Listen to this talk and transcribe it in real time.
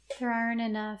There aren't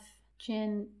enough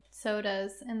gin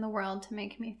sodas in the world to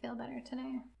make me feel better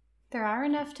today. There are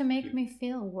enough to make me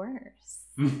feel worse.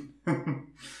 Yeah.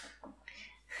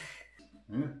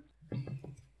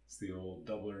 It's the old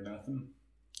double or nothing.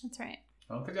 That's right.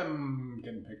 I don't think I'm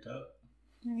getting picked up.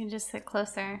 You can just sit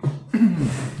closer.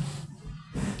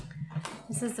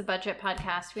 This is a budget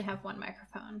podcast. We have one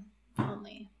microphone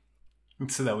only.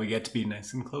 So that we get to be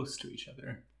nice and close to each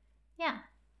other. Yeah.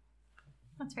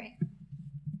 That's right.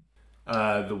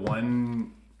 The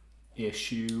one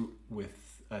issue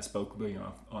with us both being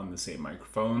on the same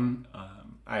microphone,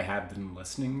 I have been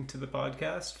listening to the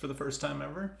podcast for the first time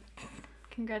ever.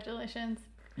 Congratulations.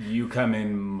 You come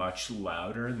in much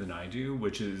louder than I do,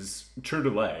 which is true to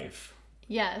life.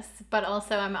 Yes, but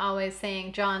also I'm always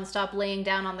saying, John, stop laying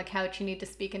down on the couch. You need to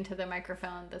speak into the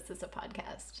microphone. This is a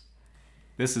podcast.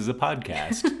 This is a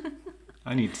podcast.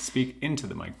 I need to speak into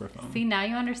the microphone. See, now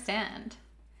you understand.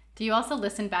 Do you also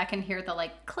listen back and hear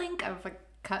the clink of a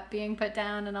cup being put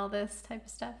down and all this type of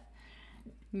stuff?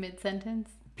 Mid-sentence?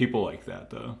 People like that,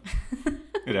 though.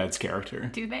 It adds character.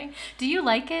 Do they? Do you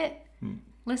like it,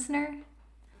 listener?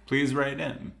 Please write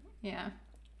in. Yeah.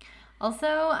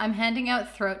 Also, I'm handing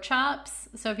out throat chops.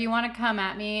 So if you want to come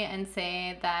at me and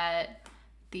say that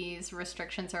these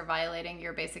restrictions are violating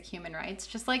your basic human rights,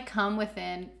 just come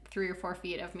within 3 or 4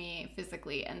 feet of me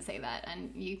physically and say that.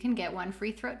 And you can get one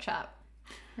free throat chop.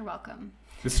 You're welcome.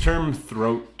 This term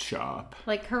throat chop.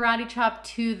 Like karate chop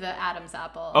to the Adam's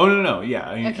apple. Oh, no. Yeah.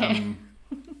 Okay.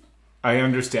 I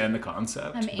understand the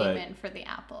concept. I'm aiming for the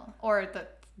apple. Or the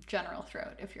general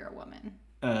throat if you're a woman.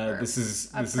 This is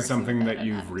something that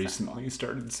you've recently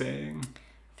started saying.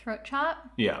 Throat chop?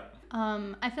 Yeah.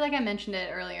 I feel like I mentioned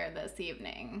it earlier this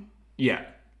evening. Yeah.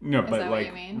 No, Is but that what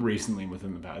you mean? recently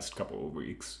within the past couple of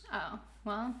weeks. Oh,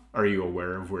 well. Are you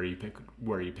aware of where you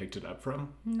picked it up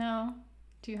from? No.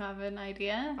 Do you have an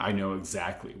idea? I know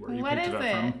exactly where you picked it up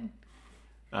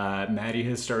from. Maddie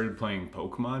has started playing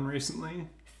Pokemon recently.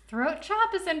 Throat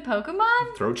chop is in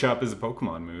Pokemon? Throat chop is a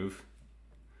Pokemon move.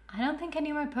 I don't think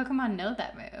any of my Pokemon know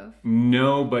that move.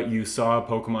 No, but you saw a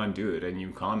Pokemon do it and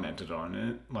you commented on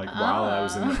it while I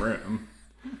was in the room.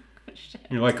 Shit.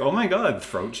 You're like, oh my god,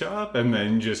 throat chop? And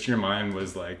then just your mind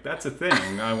was like, that's a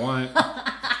thing.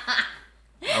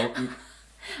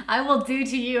 I will do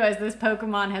to you as this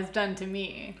Pokemon has done to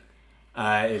me.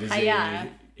 It is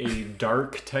a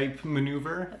dark type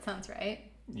maneuver. That sounds right.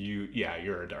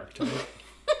 You're a dark type.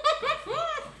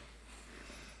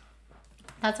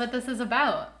 That's what this is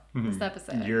about, this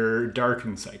episode. You're dark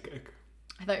and psychic.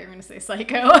 I thought you were going to say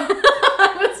psycho.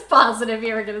 I was positive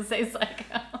you were going to say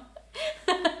psycho.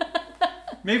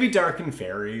 Maybe dark and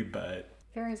fairy, but...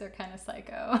 Fairies are kind of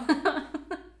psycho.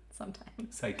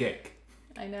 Sometimes. Psychic.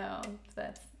 I know.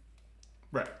 That's...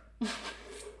 Right.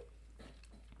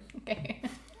 Okay.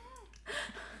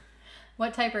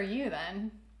 What type are you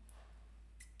then?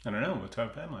 I don't know. What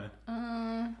type am I?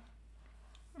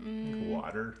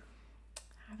 Water.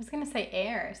 I was going to say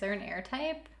air. Is there an air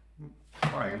type?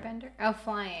 Flying. Airbender? Oh,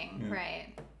 flying. Yeah.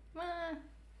 Right.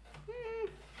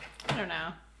 I don't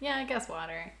know. Yeah, I guess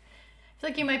water. I feel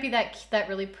like you might be that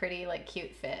really pretty,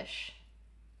 cute fish.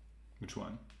 Which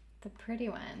one? The pretty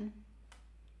one.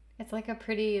 It's like a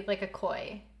pretty, a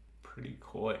koi. Pretty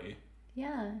koi.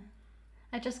 Yeah.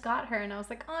 I just got her and I was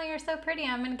like, oh, you're so pretty.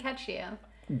 I'm going to catch you.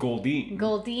 Goldine.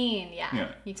 Goldine, yeah.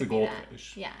 Yeah, You it's a could be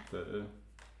goldfish. that. Yeah. The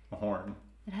horn.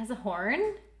 It has a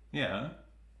horn? Yeah.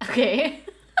 Okay.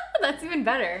 That's even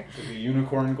better. It's a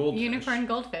unicorn goldfish. Unicorn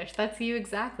goldfish. That's you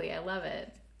exactly. I love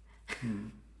it.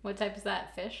 What type is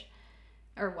that? Fish?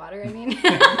 Or water, I mean?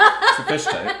 It's a fish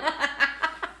type.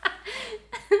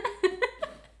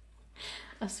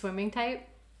 A swimming type?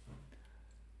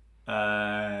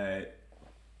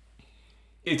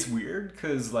 It's weird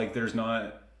because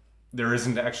there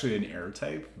isn't actually an air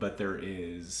type, but there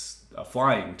is a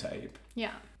flying type.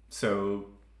 Yeah. So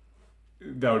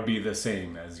that would be the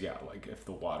same as, if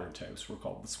the water types were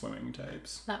called the swimming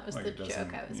types. That was the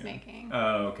joke I was making.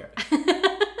 Oh, okay.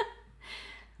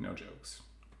 No jokes.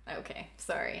 Okay,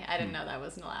 sorry. I didn't know that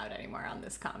wasn't allowed anymore on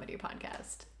this comedy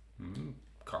podcast.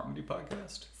 Comedy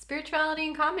podcast? Spirituality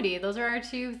and comedy. Those are our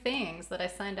two things that I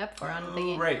signed up for on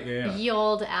the ye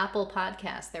old Apple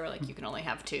podcast. They were like, you can only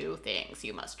have 2 things.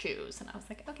 You must choose. And I was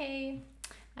like, okay.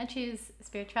 I choose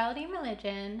spirituality and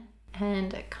religion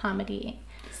and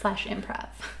comedy/improv.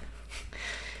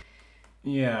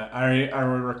 Yeah, I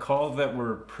recall that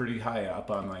we're pretty high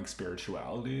up on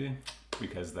spirituality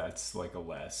because that's a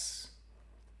less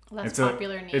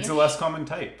popular niche. It's a less common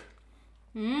type.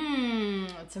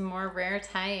 It's a more rare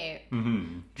type.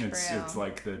 Mm-hmm. It's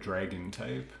like the dragon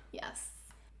type. Yes.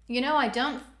 I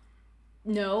don't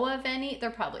know of any.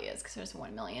 There probably is, because there's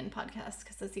 1 million podcasts,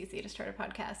 because it's easy to start a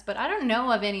podcast. But I don't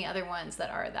know of any other ones that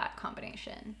are that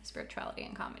combination, spirituality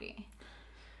and comedy.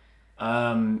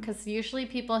 Because usually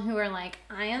people who are like,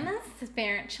 I am a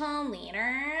spiritual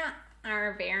leader,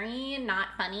 are very not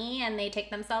funny, and they take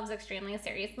themselves extremely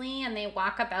seriously, and they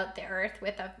walk about the earth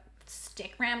with a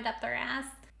stick rammed up their ass.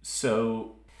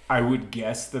 So I would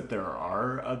guess that there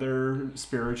are other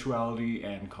spirituality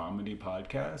and comedy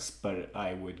podcasts, but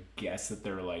I would guess that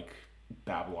they're like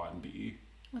Babylon Bee.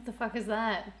 What the fuck is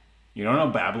that? You don't know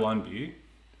Babylon Bee?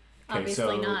 Okay,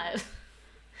 Obviously not.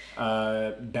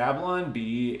 Babylon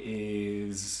Bee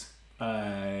is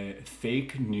a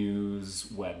fake news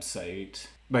website,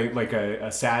 like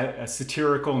a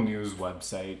satirical news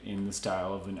website in the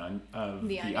style of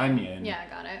The Onion. Yeah, I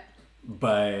got it.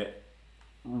 But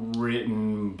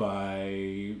written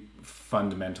by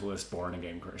fundamentalist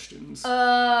born-again Christians.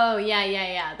 Oh,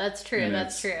 yeah. That's true.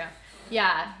 That's true.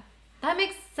 Yeah, that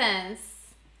makes sense.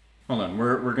 Hold on,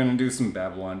 we're gonna do some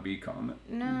Babylon Bee content.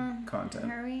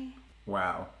 Are we?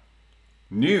 Wow.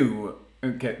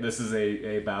 Okay, this is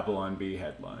a Babylon Bee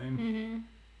headline. Mm-hmm.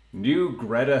 New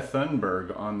Greta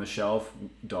Thunberg on the shelf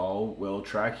doll will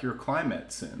track your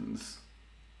climate sins.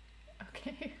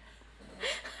 Okay.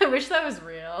 I wish that was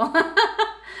real.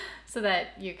 So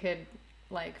that you could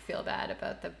like feel bad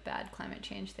about the bad climate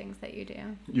change things that you do.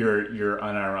 You're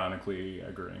unironically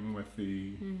agreeing with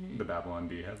the Babylon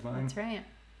Bee headline. That's right.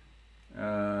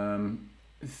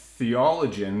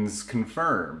 Theologians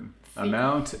confirm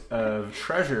amount of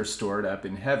treasure stored up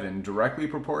in heaven directly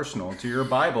proportional to your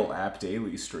Bible app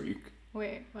daily streak.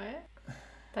 Wait, what?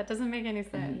 That doesn't make any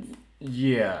sense.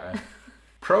 Yeah.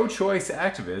 Pro-choice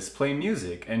activists play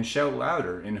music and shout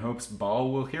louder in hopes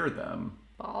Baal will hear them.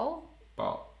 Baal?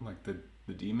 Baal, like the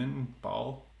demon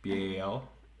Baal, Baal.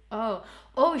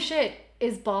 Oh shit!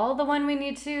 Is Baal the one we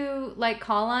need to like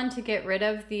call on to get rid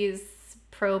of these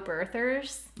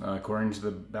pro-birthers? According to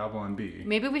the Babylon Bee.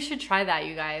 Maybe we should try that,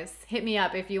 you guys. Hit me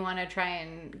up if you want to try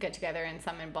and get together and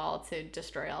summon Baal to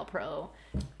destroy all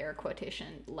air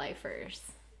quotation, lifers.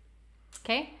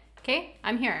 Okay? Okay?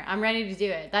 I'm here. I'm ready to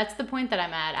do it. That's the point that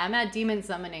I'm at. I'm at demon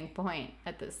summoning point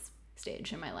at this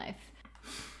stage in my life.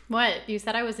 What? You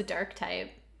said I was a dark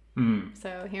type.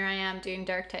 So here I am doing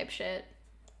dark type shit.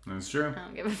 That's true. I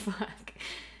don't give a fuck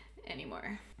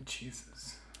anymore.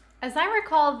 Jesus. As I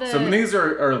recall, some of these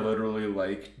are literally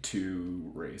like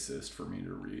too racist for me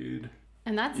to read.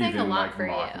 And that's saying a lot for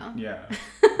you. Yeah.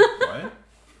 What?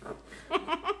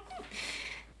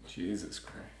 Jesus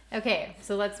Christ. Okay,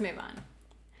 so let's move on.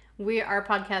 Our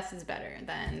podcast is better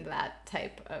than that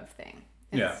type of thing.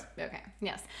 Okay,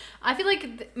 yes. I feel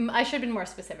like I should have been more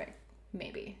specific,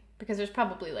 maybe. Because there's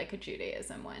probably like a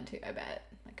Judaism one too, I bet.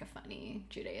 Like a funny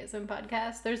Judaism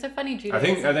podcast. There's a funny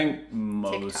Judaism I think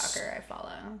most TikToker I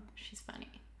follow. She's funny.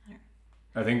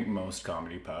 I think most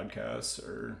comedy podcasts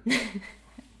are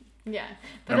yeah.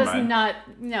 But that's not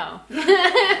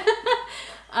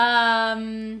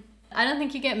I don't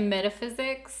think you get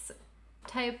metaphysics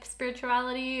type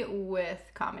spirituality with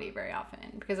comedy very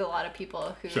often, because a lot of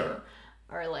people who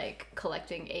are like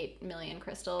collecting 8 million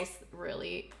crystals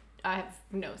really I have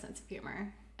no sense of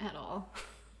humor at all.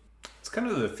 It's kind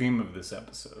of the theme of this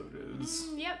episode is...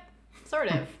 Yep, sort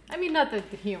of. I mean, not the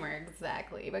humor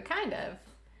exactly, but kind of.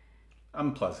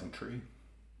 Unpleasantry.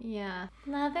 Yeah.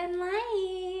 Love and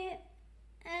light.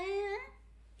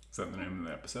 Is that the name of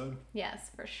the episode?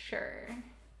 Yes, for sure.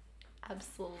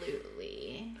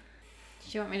 Absolutely.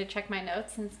 Do you want me to check my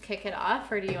notes and kick it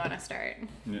off, or do you want to start?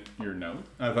 Your note?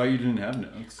 I thought you didn't have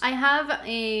notes. I have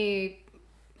a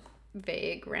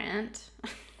vague rant.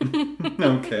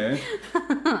 Okay.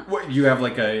 What, you have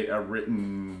like a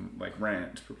written like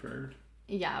rant prepared?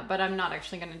 Yeah, but I'm not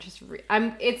actually gonna just read.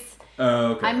 Okay.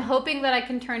 I'm hoping that I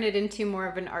can turn it into more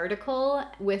of an article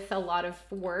with a lot of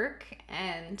work,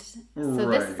 and so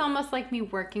this is almost like me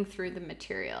working through the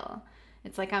material.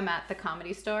 It's like I'm at the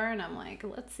Comedy Store and I'm like,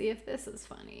 let's see if this is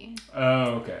funny.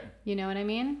 Oh, okay. You know what I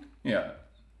mean? Yeah.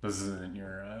 This isn't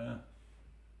your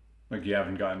like you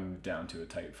haven't gotten down to a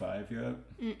type 5 yet?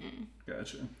 Mm-mm.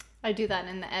 Gotcha. I do that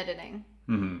in the editing.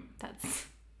 Mm-hmm. That's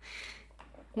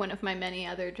one of my many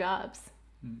other jobs.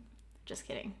 Just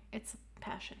kidding. It's a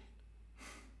passion.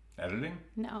 Editing?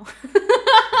 No.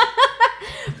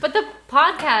 But the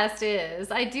podcast is.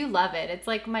 I do love it. It's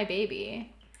like my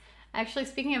baby. Actually,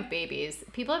 speaking of babies,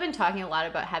 people have been talking a lot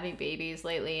about having babies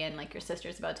lately, and like your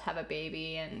sister's about to have a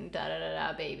baby and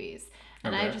da-da-da-da babies.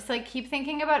 And I just like keep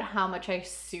thinking about how much I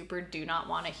super do not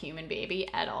want a human baby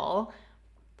at all.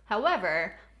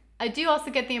 However, I do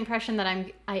also get the impression that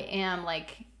I am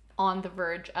like on the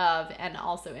verge of, and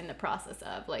also in the process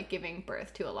of, like, giving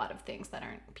birth to a lot of things that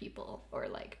aren't people or,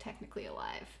 like, technically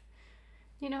alive.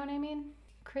 You know what I mean?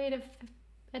 Creative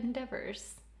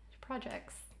endeavors,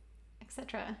 projects,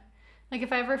 etc. Like,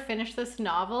 if I ever finish this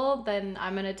novel, then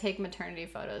I'm going to take maternity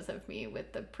photos of me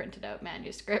with the printed out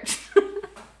manuscript.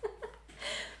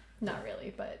 Not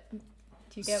really, but do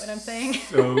you get what I'm saying?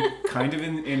 So, kind of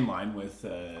in line with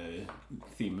the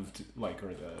theme of,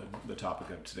 or the topic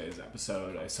of today's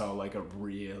episode, I saw, like, a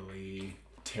really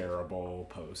terrible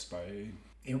post by,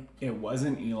 it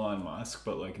wasn't Elon Musk,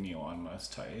 but, like, an Elon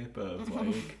Musk type of,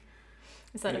 like...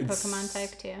 Is that a Pokemon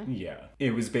type too? Yeah.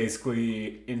 It was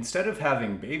basically, instead of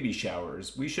having baby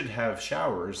showers, we should have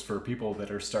showers for people that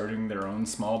are starting their own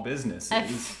small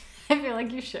businesses. I feel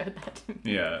like you showed that to me.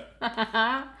 Yeah.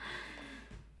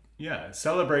 Yeah.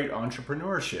 Celebrate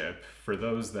entrepreneurship for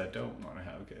those that don't want to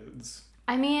have kids.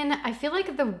 I mean, I feel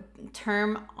like the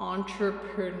term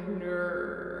entrepreneur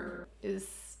is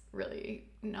really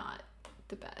not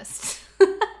the best.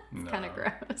 It's kind of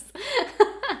gross.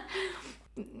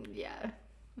 Yeah,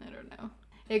 I don't know.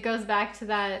 It goes back to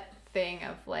that thing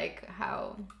of, like,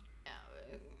 how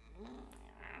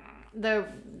the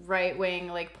right-wing,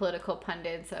 like, political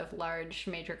pundits of large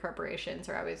major corporations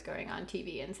are always going on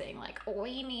TV and saying, like,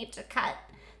 we need to cut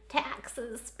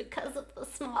taxes because of the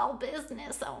small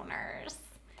business owners.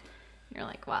 You're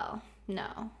like, well,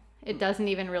 no. It doesn't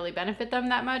even really benefit them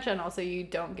that much, and also you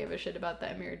don't give a shit about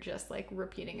them. You're just, like,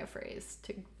 repeating a phrase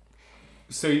to...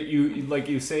 So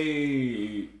you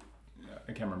say...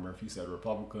 I can't remember if you said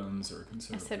Republicans or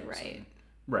conservatives. I said right.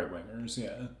 Right-wingers,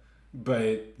 yeah.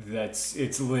 But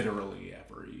it's literally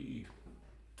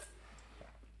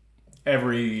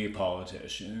every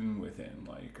politician within,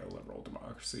 like, a liberal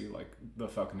democracy, like the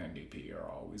fucking NDP,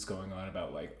 are always going on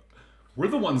about, like, we're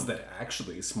the ones that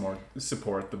actually support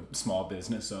the small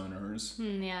business owners.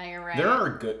 Yeah, you're right.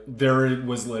 There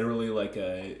was literally, like,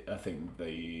 a thing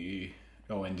the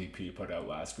ONDP put out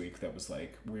last week that was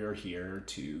like, we're here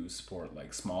to support,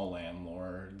 like, small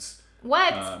landlords.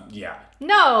 What? Yeah.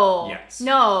 No. Yes.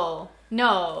 No.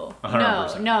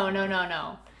 100%.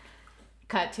 No.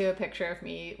 Cut to a picture of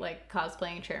me, like,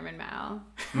 cosplaying Chairman Mao.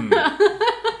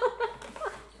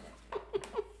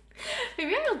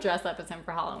 Maybe I'll dress up as him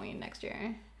for Halloween next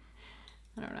year.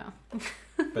 I don't know.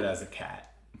 But as a cat.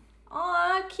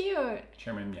 Aw, cute.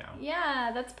 Chairman Meow.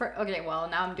 Yeah, that's okay, well,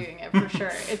 now I'm doing it for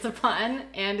sure. It's a pun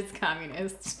and it's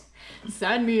communist.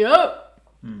 Sign me up.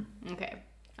 Okay.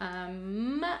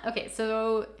 Okay,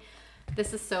 so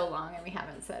this is so long and we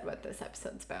haven't said what this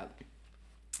episode's about.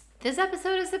 This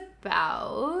episode is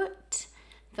about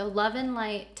the love and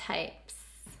light types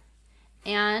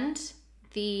and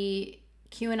the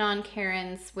QAnon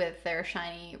Karens with their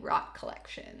shiny rock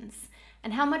collections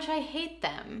and how much I hate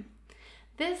them.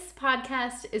 This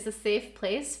podcast is a safe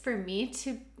place for me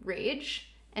to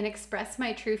rage and express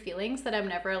my true feelings that I'm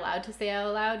never allowed to say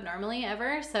out loud normally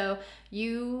ever. So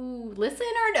you listen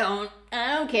or don't.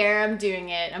 I don't care. I'm doing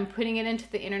it. I'm putting it into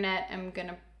the internet. I'm going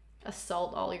to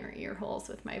assault all your ear holes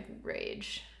with my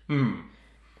rage.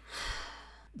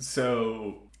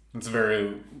 So it's a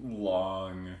very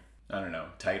long, I don't know,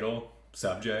 title,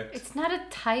 subject. It's not a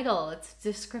title. It's a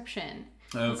description.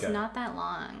 Okay. It's not that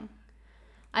long.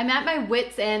 I'm at my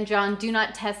wit's end, John. Do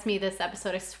not test me this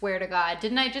episode. I swear to God.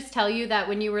 Didn't I just tell you that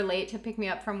when you were late to pick me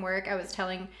up from work, I was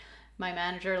telling my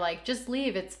manager, like, just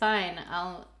leave. It's fine.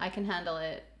 I can handle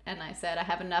it. And I said, I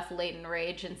have enough latent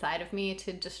rage inside of me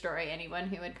to destroy anyone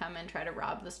who would come and try to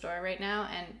rob the store right now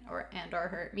or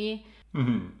hurt me.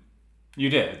 Mm-hmm. You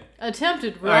did.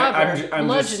 Attempted robber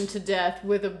bludgeoned to death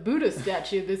with a Buddha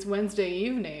statue this Wednesday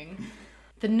evening.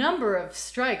 The number of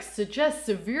strikes suggests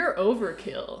severe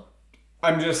overkill.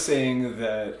 I'm just saying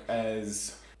that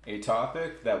as a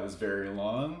topic that was very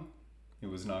long, it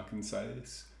was not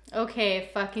concise. Okay,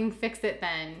 fucking fix it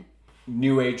then.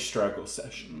 New Age struggle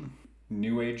session.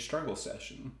 New Age struggle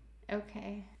session.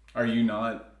 Okay. Are you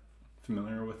not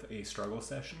familiar with a struggle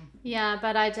session? Yeah,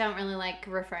 but I don't really like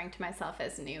referring to myself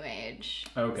as New Age.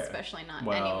 Okay. Especially not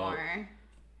anymore.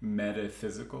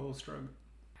 Metaphysical struggle?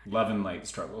 Love and light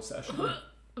struggle session.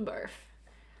 Barf.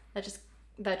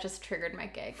 That just triggered my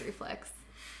gag reflex.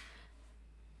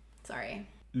 Sorry.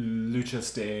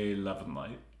 Lucha de love and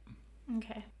light.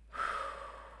 Okay.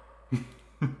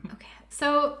 Okay.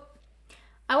 So,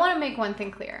 I want to make one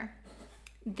thing clear.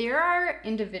 There are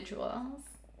individuals,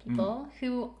 people,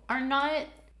 who are not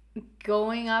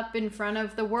going up in front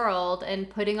of the world and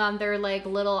putting on their, like,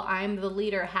 little I'm the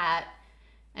leader hat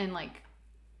and, like,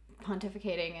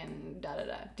 pontificating and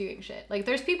doing shit. Like,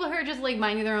 there's people who are just, like,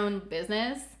 minding their own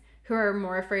business who are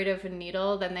more afraid of a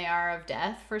needle than they are of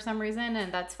death for some reason,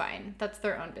 and that's fine. That's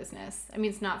their own business. I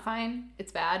mean, it's not fine.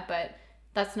 It's bad, but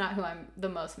that's not who I'm the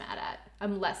most mad at.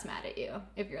 I'm less mad at you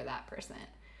if you're that person.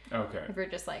 Okay. If you're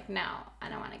just like, no, I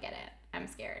don't want to get it. I'm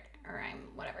scared, or I'm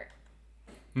whatever.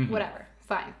 Mm-hmm. Whatever.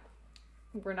 Fine.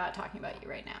 We're not talking about you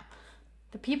right now.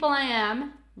 The people I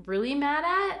am really mad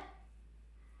at,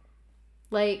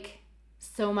 like,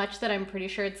 so much that I'm pretty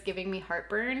sure it's giving me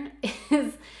heartburn,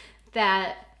 is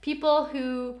that people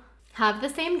who have the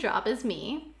same job as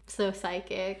me, so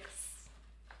psychics,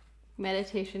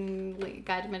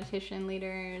 guided meditation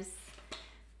leaders,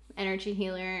 energy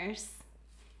healers,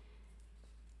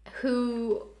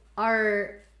 who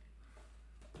are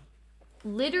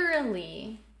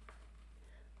literally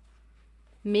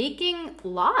making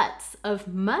lots of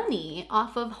money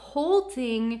off of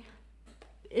holding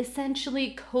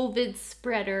essentially COVID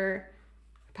spreader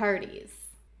parties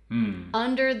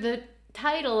under the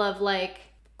title of like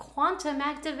quantum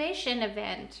activation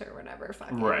event or whatever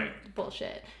fucking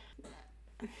bullshit.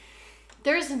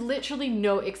 There's literally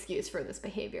no excuse for this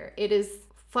behavior. It is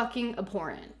fucking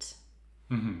abhorrent.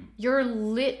 Mm-hmm. You're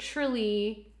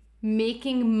literally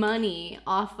making money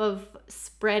off of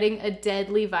spreading a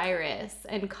deadly virus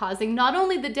and causing not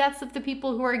only the deaths of the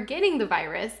people who are getting the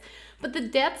virus, but the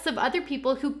deaths of other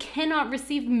people who cannot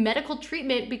receive medical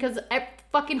treatment because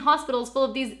fucking hospitals full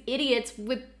of these idiots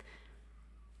with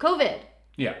COVID.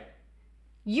 Yeah.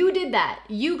 You did that.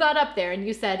 You got up there and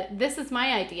you said, this is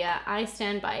my idea. I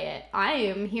stand by it. I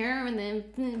am here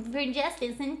for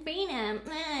justice and freedom.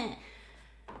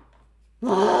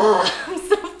 I'm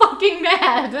so fucking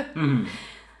mad. Mm-hmm.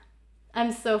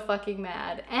 I'm so fucking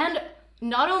mad. And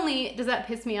not only does that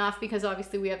piss me off because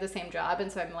obviously we have the same job,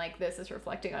 and so I'm like, this is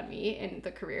reflecting on me in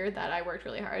the career that I worked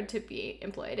really hard to be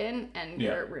employed in, and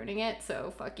you're ruining it,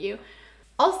 so fuck you.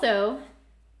 Also,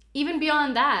 even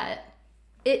beyond that,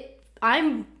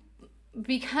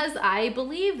 because I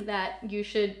believe that you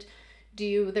should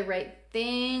do the right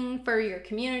thing for your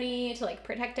community to like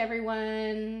protect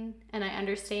everyone, and I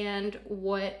understand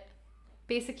what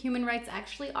basic human rights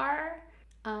actually are,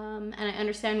 and I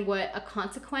understand what a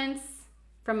consequence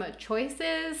from a choice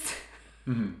is.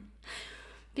 Mm-hmm.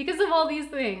 Because of all these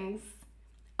things,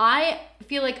 I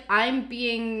feel like I'm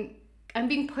being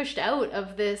pushed out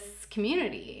of this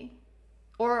community,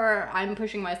 or I'm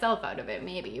pushing myself out of it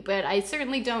maybe, but I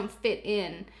certainly don't fit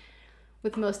in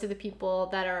with most of the people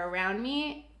that are around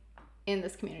me in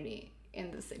this community,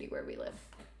 in the city where we live.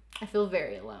 I feel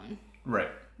very alone.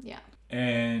 Right. Yeah.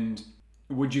 And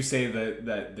would you say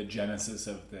that the genesis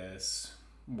of this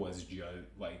was just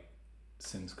like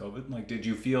since COVID? Like, did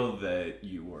you feel that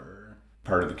you were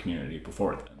part of the community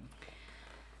before then?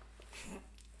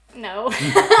 No.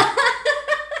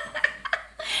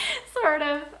 Sort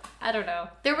of. I don't know.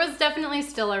 There was definitely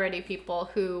still already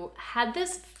people who had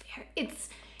this. It's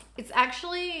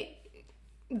actually,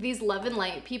 these love and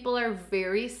light people are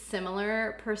very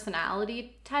similar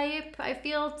personality type, I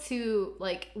feel, to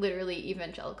like literally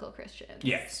evangelical Christians.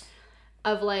 Yes.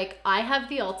 Of like, I have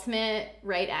the ultimate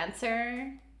right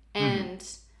answer, and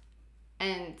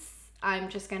I'm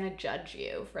just gonna judge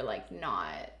you for like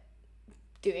not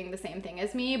doing the same thing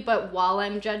as me. But while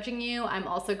I'm judging you, I'm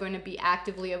also going to be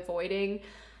actively avoiding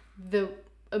the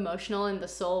emotional and the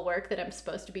soul work that I'm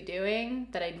supposed to be doing,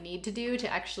 that I need to do to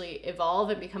actually evolve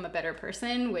and become a better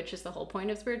person, which is the whole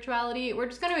point of spirituality. We're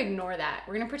just going to ignore that.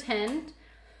 We're going to pretend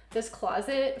this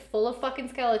closet full of fucking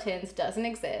skeletons doesn't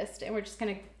exist, and we're just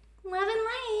going to love and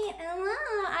light.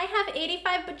 I have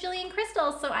 85 bajillion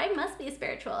crystals, so I must be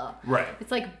spiritual. Right.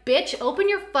 It's like, bitch, open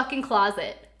your fucking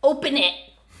closet. Open it.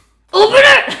 Open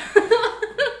it!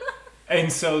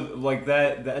 And so, like,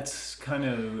 that's kind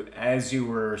of, as you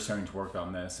were starting to work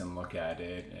on this and look at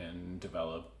it and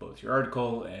develop both your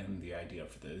article and the idea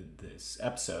for this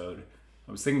episode,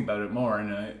 I was thinking about it more,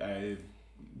 and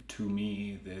to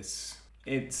me,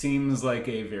 it seems like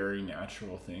a very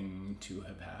natural thing to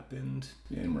have happened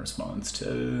in response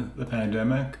to the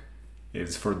pandemic,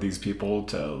 is for these people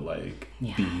to, like,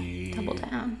 double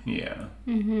down. Yeah.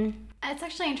 Mm-hmm. It's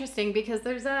actually interesting because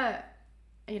there's I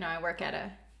work at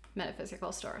a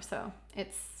metaphysical store, so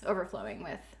it's overflowing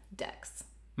with decks.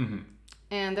 Mm-hmm.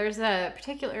 And there's a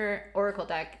particular oracle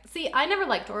deck. See, I never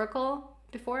liked oracle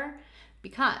before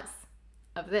because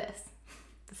of the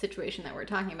situation that we're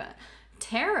talking about.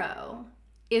 Tarot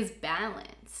is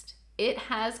balanced. It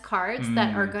has cards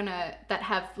that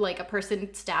have like a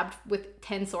person stabbed with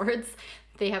 10 swords.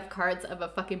 They have cards of a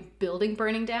fucking building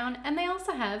burning down, and they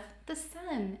also have the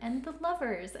sun and the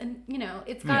lovers, and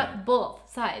it's got both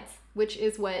sides, which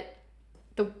is what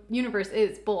the universe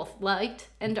is, both light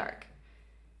and dark.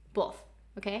 Both,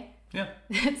 okay? Yeah.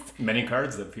 Many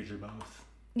cards that feature both.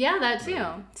 Yeah, that too.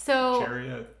 So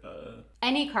Chariot.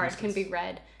 Any card can be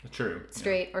read True.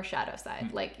 straight or shadow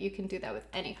side. Like, you can do that with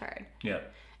any card. Yeah.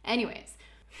 Anyways,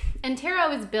 and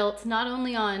tarot is built not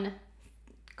only on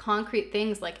concrete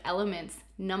things like elements,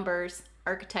 numbers,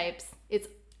 archetypes.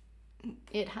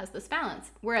 It has this balance.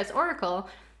 Whereas Oracle,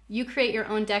 you create your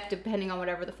own deck depending on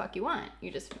whatever the fuck you want. You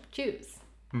just choose.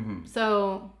 Mm-hmm.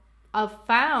 So I've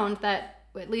found that,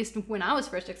 at least when I was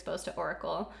first exposed to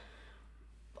Oracle,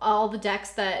 all the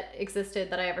decks that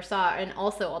existed that I ever saw, and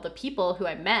also all the people who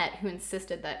I met who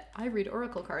insisted that I read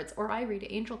Oracle cards or I read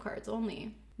angel cards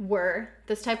only, were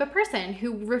this type of person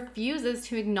who refuses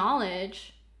to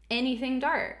acknowledge anything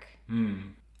dark.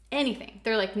 Anything.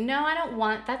 They're like, no, I don't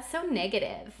want, that's so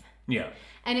negative. Yeah.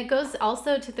 And it goes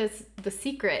also to the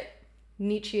secret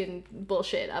Nietzschean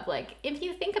bullshit of like, if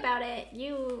you think about it,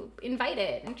 you invite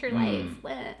it into your life.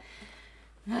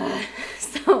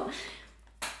 So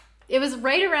it was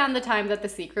right around the time that The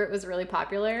Secret was really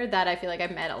popular that I feel like I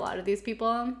met a lot of these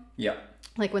people. Yeah.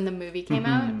 Like when the movie came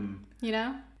out, you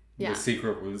know? Yeah. The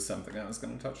Secret was something I was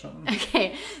going to touch on.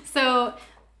 Okay. So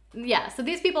yeah, so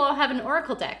these people all have an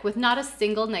Oracle deck with not a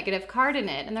single negative card in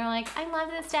it. And they're like, I love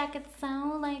this deck. It's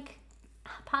so like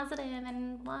positive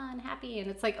and happy. And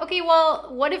it's like, okay,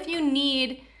 well, what if you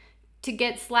need to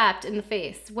get slapped in the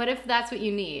face? What if that's what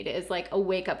you need, is like a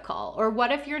wake-up call? Or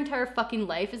what if your entire fucking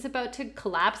life is about to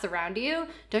collapse around you?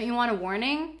 Don't you want a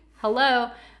warning?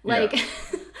 Hello? Like,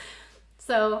 yeah.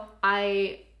 So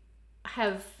I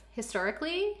have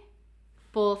historically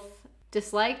both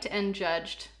disliked and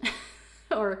judged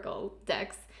Oracle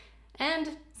decks,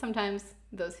 and sometimes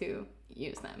those who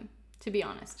use them, to be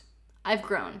honest. I've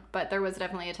grown, but there was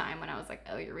definitely a time when I was like,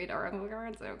 oh, you read Oracle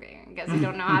cards? Okay, I guess you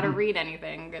don't know how to read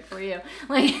anything. Good for you.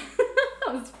 Like,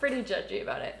 I was pretty judgy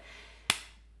about it.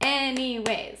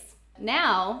 Anyways,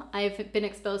 now I've been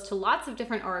exposed to lots of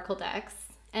different Oracle decks,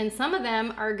 and some of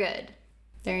them are good.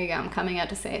 There you go. I'm coming out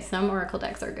to say some Oracle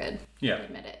decks are good. Yeah. I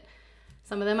admit it.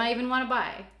 Some of them I even want to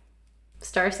buy.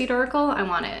 Starseed Oracle, I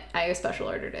want it. I special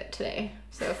ordered it today.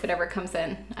 So if it ever comes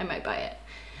in, I might buy it.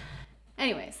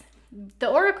 Anyways, the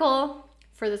Oracle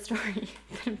for the story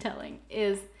that I'm telling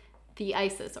is the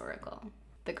Isis Oracle,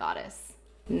 the goddess,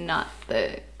 not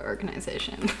the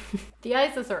organization. The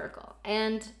Isis Oracle.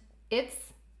 And it's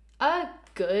a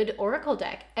good Oracle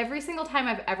deck. Every single time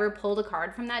I've ever pulled a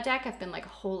card from that deck, I've been like,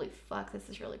 holy fuck, this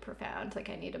is really profound.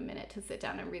 Like, I need a minute to sit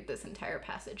down and read this entire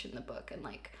passage in the book and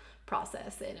like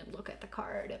process it and look at the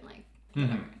card and like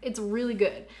whatever. It's really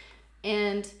good.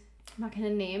 And I'm not going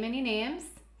to name any names,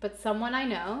 but someone I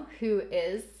know who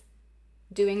is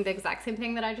doing the exact same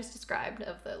thing that I just described,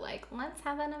 of the like, let's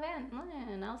have an event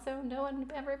and also no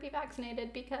one ever be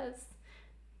vaccinated because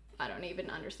I don't even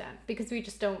understand, because we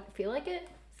just don't feel like it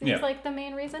seems like the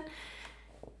main reason.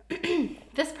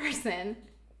 This person,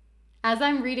 as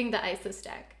I'm reading the Isis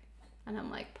deck and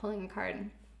I'm like pulling a card,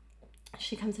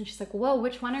 she comes in, she's like, whoa,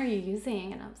 which one are you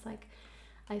using? And I was like,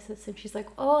 Isis. And she's like,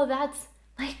 oh, that's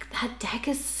like, that deck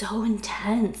is so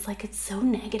intense. Like, it's so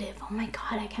negative. Oh my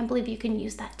God, I can't believe you can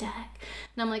use that deck.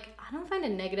 And I'm like, I don't find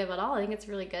it negative at all. I think it's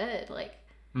really good. Like,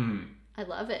 I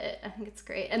love it. I think it's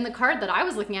great. And the card that I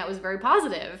was looking at was very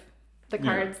positive. The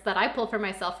cards that I pull for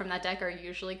myself from that deck are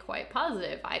usually quite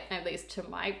positive, at least to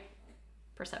my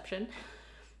perception.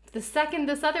 The second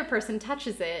this other person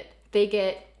touches it, they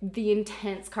get the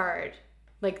intense card,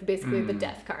 like basically the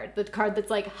death card, the card that's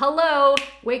like, hello,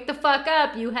 wake the fuck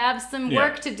up, you have some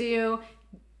work to do,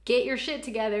 get your shit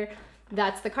together.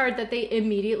 That's the card that they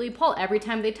immediately pull every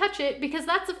time they touch it, because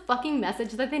that's a fucking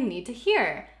message that they need to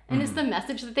hear. And it's the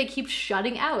message that they keep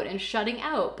shutting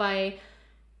out by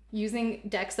using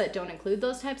decks that don't include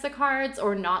those types of cards,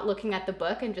 or not looking at the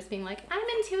book and just being like, I'm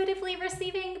intuitively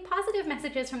receiving positive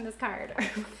messages from this card, or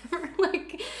whatever.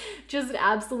 Like, just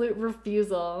absolute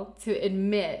refusal to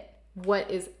admit what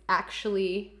is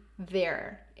actually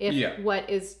there, if what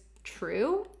is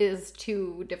true is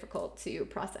too difficult to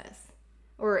process,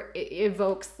 or it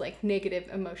evokes like negative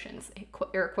emotions,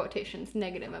 air quotations,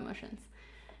 negative emotions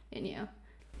in you.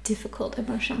 Difficult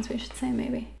emotions, we should say,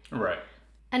 maybe. Right.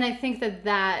 And I think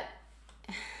that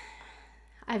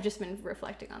I've just been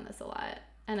reflecting on this a lot.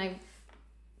 And I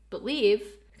believe,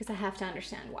 because I have to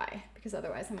understand why, because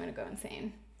otherwise I'm going to go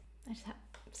insane.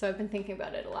 So I've been thinking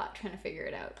about it a lot, trying to figure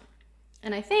it out.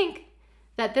 And I think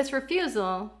that this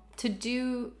refusal to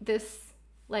do this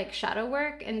like shadow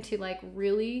work and to like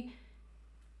really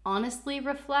honestly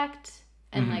reflect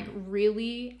and like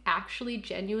really actually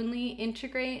genuinely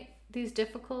integrate these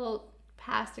difficult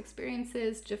past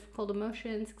experiences, difficult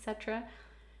emotions, etc.,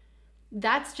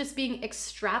 that's just being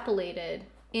extrapolated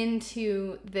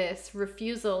into this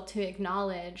refusal to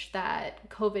acknowledge that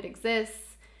COVID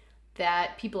exists,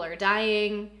 that people are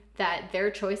dying, that their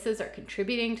choices are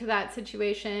contributing to that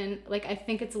situation. Like, I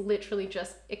think it's literally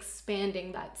just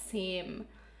expanding that same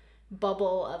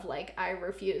bubble of like, I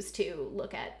refuse to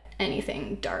look at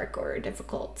anything dark or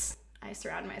difficult. I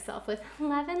surround myself with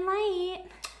love and light.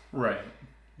 Right.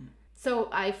 So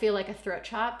I feel like a throat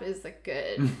chop is a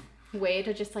good way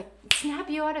to just like snap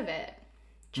you out of it.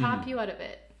 Chop you out of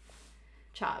it.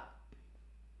 Chop.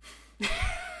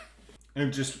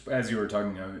 And just as you were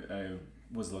talking, I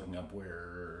was looking up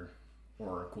where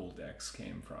Oracle decks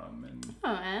came from,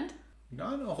 and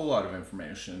not a whole lot of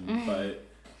information, but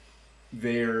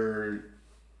they're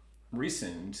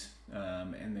recent,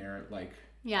 and they're like...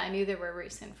 Yeah, I knew they were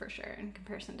recent for sure in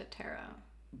comparison to tarot.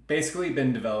 Basically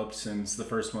been developed since the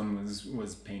first one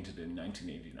was painted in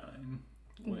 1989.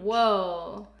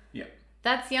 Whoa. Yeah.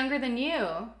 That's younger than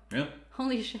you. Yeah.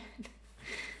 Holy shit.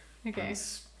 Okay.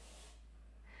 That's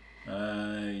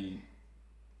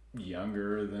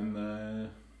younger than the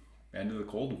end of the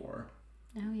Cold War.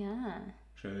 Oh, yeah.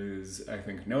 Which is, I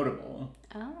think, notable.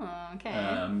 Oh,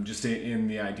 okay. Just in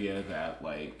the idea that,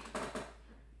 like,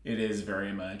 it is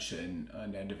very much an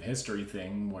end of history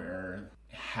thing where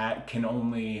can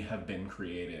only have been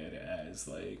created as,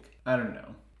 like, I don't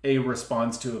know, a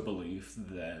response to a belief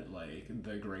that, like,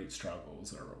 the great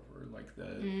struggles are over. Like,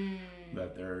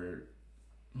 that they're,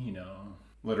 you know,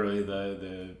 literally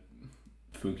the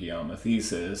Fukuyama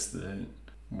thesis that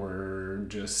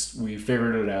we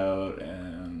figured it out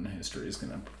and history is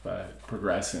going to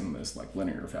progress in this, like,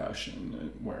 linear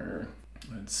fashion where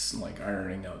it's like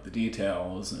ironing out the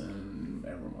details and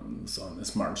everyone's on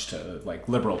this march to, like,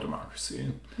 liberal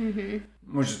democracy,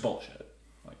 which is bullshit,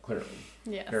 like, clearly.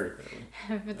 Yes. Very clearly.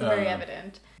 It's very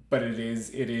evident. But it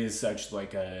is such,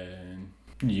 like, a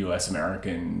U.S.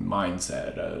 American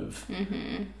mindset of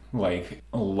like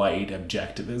light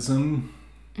objectivism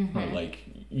or like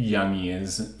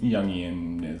Jungianism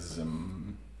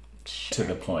to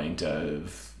the point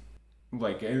of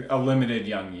like a limited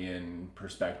Jungian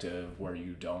perspective where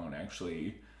you don't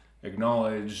actually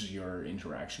acknowledge your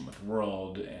interaction with the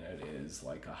world, and it is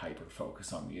like a hyper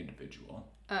focus on the individual.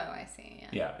 Oh, I see.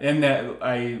 Yeah, and that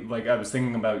I was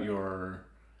thinking about your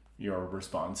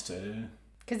response to.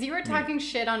 Because you were talking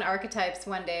shit on archetypes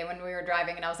one day when we were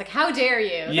driving, and I was like, how dare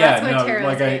you? That's what tarot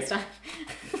is based on.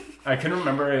 I couldn't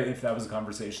remember if that was a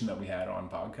conversation that we had on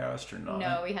podcast or not.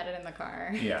 No, we had it in the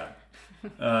car. Yeah.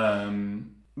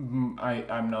 I'm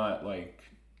not, like,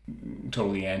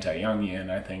 totally anti-Jungian.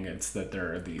 I think it's that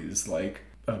there are these, like,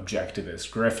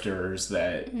 objectivist grifters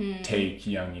that take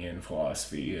Jungian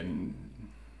philosophy and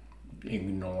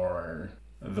ignore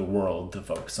the world to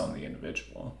focus on the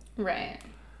individual. Right.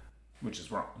 Which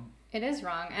is wrong. It is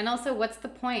wrong. And also, what's the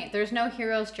point? There's no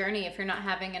hero's journey if you're not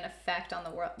having an effect on the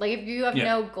world. Like, if you have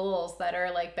no goals that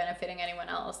are, like, benefiting anyone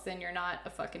else, then you're not a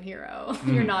fucking hero.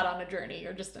 You're not on a journey.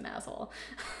 You're just an asshole.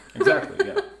 Exactly,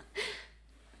 yeah.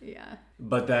 Yeah.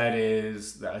 But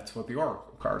that's what the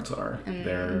oracle cards are.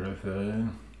 They're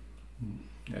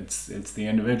it's the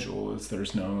individual.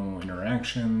 There's no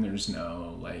interaction. There's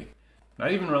no, like,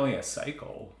 not even really a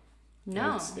cycle.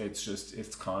 No.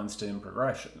 It's constant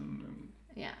progression.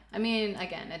 Yeah. I mean,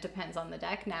 again, it depends on the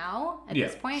deck now at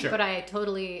this point, sure. But I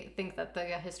totally think that the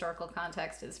historical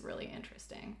context is really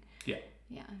interesting. Yeah.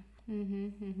 Yeah.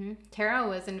 Tarot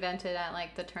was invented at,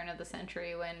 like, the turn of the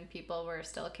century when people were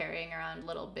still carrying around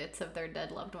little bits of their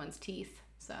dead loved ones' teeth.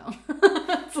 So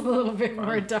it's a little bit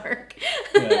more dark.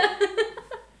 Yeah.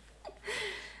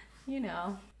 You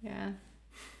know, yeah.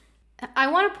 I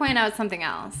want to point out something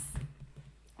else.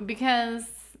 Because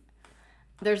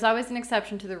there's always an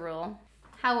exception to the rule.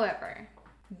 However,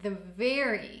 the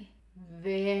very,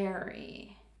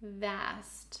 very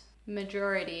vast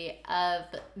majority of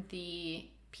the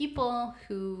people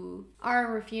who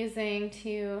are refusing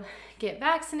to get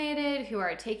vaccinated, who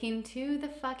are taking to the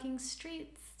fucking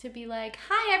streets to be like,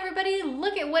 hi everybody,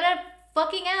 look at what a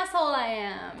fucking asshole I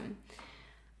am,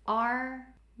 are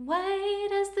white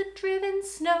as the driven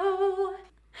snow.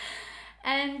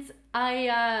 And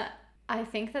I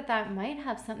think that might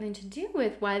have something to do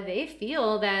with why they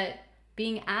feel that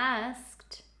being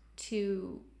asked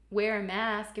to wear a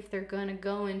mask if they're going to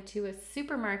go into a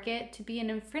supermarket to be an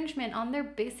infringement on their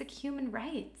basic human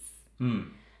rights.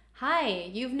 Hi,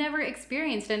 you've never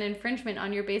experienced an infringement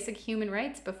on your basic human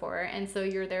rights before, and so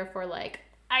you're therefore like,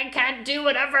 I can't do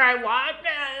whatever I want,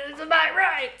 it's my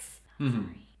rights.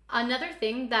 Another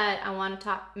thing that I want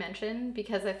to mention,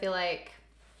 because I feel like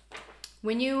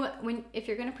if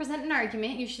you're going to present an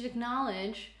argument, you should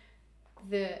acknowledge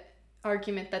the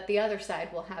argument that the other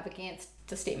side will have against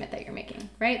the statement that you're making,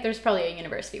 right? There's probably a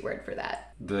university word for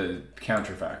that. The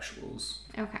counterfactuals.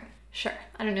 Okay, sure.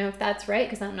 I don't know if that's right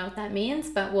because I don't know what that means,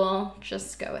 but we'll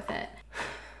just go with it.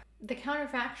 The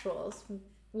counterfactuals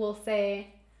will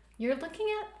say, you're looking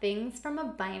at things from a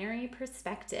binary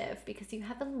perspective because you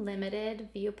have a limited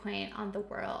viewpoint on the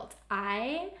world.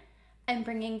 I am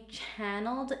bringing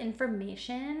channeled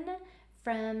information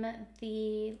from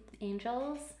the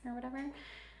angels or whatever.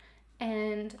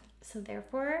 And so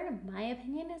therefore, my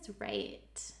opinion is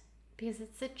right because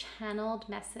it's a channeled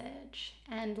message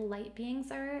and light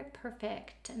beings are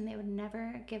perfect and they would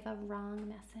never give a wrong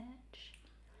message.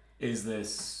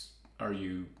 Are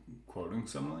you quoting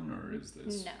someone or is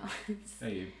this no,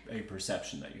 a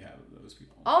perception that you have of those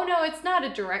people? Oh no, it's not a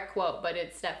direct quote, but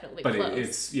it's definitely close. But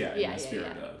it's, in the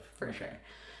spirit of. For sure.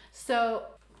 So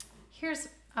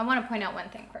I want to point out one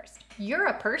thing first. You're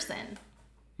a person.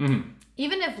 Mm-hmm.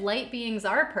 Even if light beings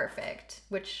are perfect,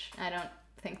 which I don't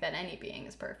think that any being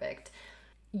is perfect,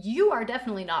 you are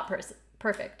definitely not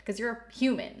perfect because you're a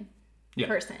human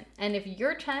person. And if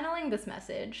you're channeling this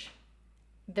message,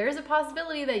 there's a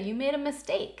possibility that you made a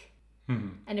mistake. Mm-hmm.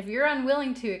 And if you're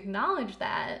unwilling to acknowledge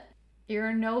that,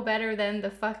 you're no better than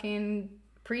the fucking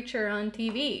preacher on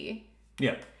TV.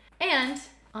 Yeah. And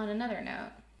on another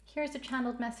note, here's a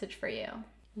channeled message for you.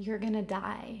 You're gonna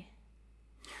die.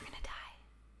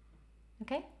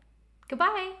 Okay?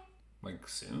 Goodbye. Like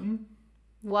soon?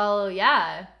 Well,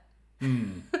 yeah.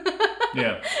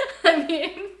 Yeah.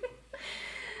 I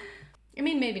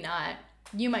mean, maybe not.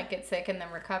 You might get sick and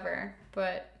then recover,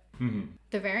 but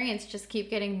the variants just keep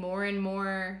getting more and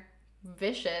more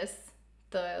vicious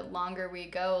the longer we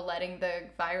go, letting the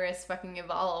virus fucking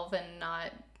evolve and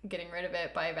not getting rid of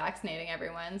it by vaccinating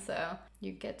everyone. So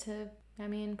you get to,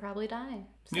 probably die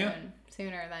soon. Yeah.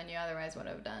 Sooner than you otherwise would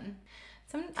have done.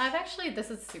 This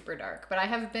is super dark, but I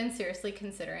have been seriously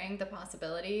considering the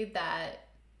possibility that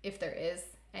if there is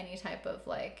any type of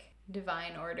like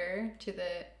divine order to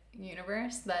the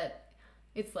universe, that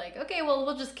it's like, okay, well,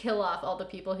 we'll just kill off all the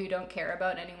people who don't care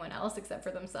about anyone else except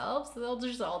for themselves. So they'll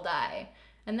just all die.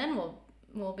 And then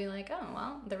we'll be like, oh,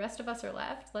 well, the rest of us are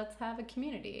left. Let's have a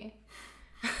community.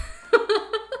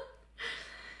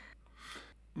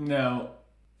 Now,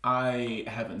 I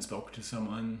haven't spoken to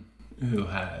someone who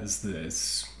has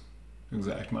this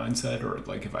exact mindset, or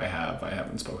like if I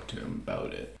haven't spoken to him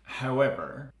about it.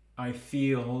 However, I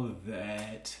feel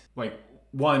that, like,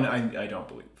 one, I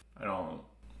don't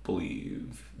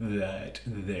believe that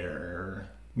their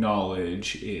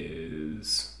knowledge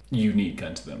is unique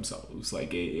unto themselves.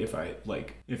 Like, if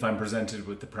I'm presented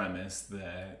with the premise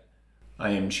that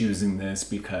I am choosing this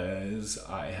because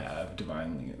I have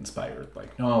divinely inspired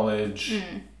like knowledge,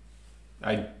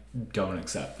 I don't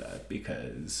accept that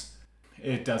because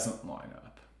it doesn't line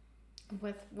up.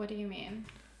 With what do you mean?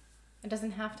 It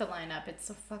doesn't have to line up. It's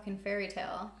a fucking fairy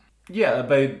tale. Yeah,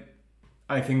 but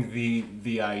I think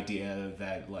the idea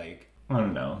that, like, I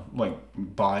don't know, like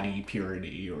body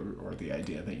purity or the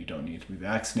idea that you don't need to be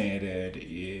vaccinated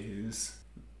is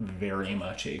very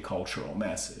much a cultural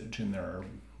message, and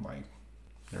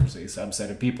there's a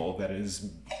subset of people that is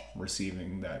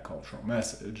receiving that cultural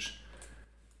message.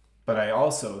 But I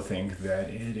also think that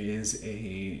it is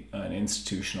an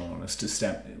institutional and a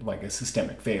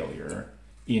systemic failure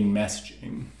in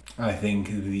messaging. I think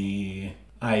the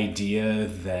idea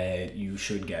that you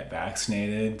should get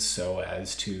vaccinated so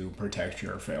as to protect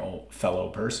your fellow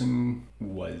person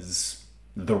was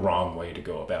the wrong way to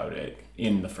go about it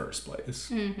in the first place.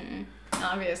 Mm-hmm.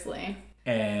 Obviously.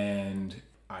 And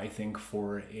I think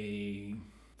for a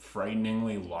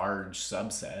frighteningly large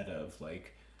subset of,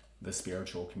 like, the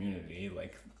spiritual community,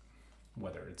 like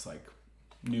whether it's like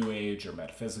New Age or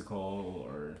metaphysical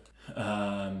or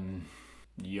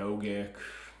yogic,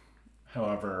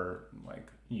 however like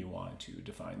you want to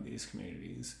define these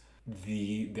communities,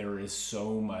 there is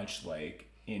so much like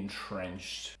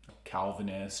entrenched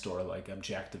Calvinist or like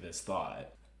objectivist thought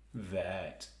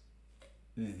that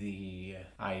the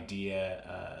idea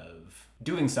of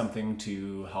doing something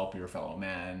to help your fellow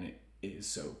man is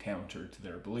so counter to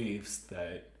their beliefs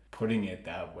that putting it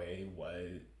that way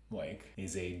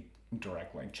is a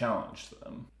direct like challenge to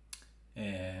them.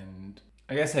 And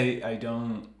I guess I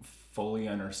don't fully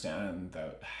understand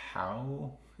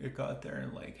how it got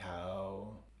there, like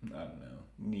how, I don't know,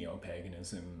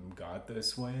 neo-paganism got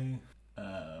this way.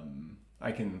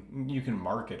 You can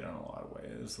mark it in a lot of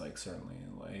ways, like certainly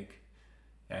like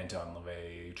Anton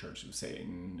LaVey, Church of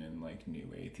Satan, and like New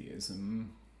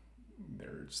Atheism.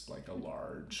 There's like a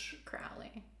large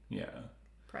Crowley. Yeah.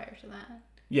 Prior to that.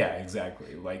 Yeah,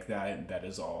 exactly. Like that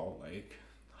is all like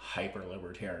hyper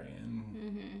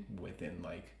libertarian within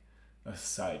like a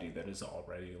society that is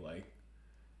already like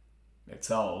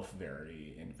itself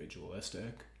very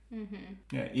individualistic.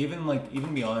 Yeah,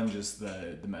 even beyond just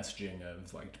the messaging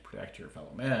of like to protect your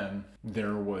fellow man,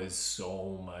 there was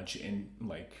so much in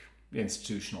like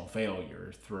institutional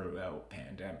failure throughout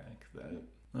pandemic that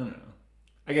I don't know.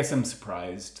 I guess I'm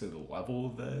surprised to the level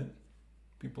that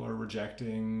people are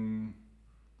rejecting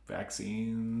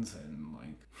vaccines and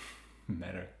like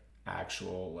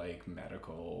actual like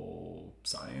medical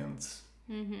science.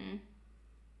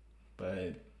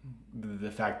 But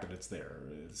the fact that it's there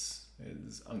is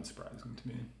unsurprising to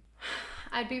me.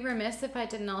 I'd be remiss if I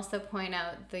didn't also point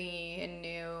out the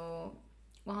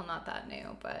not that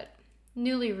new, but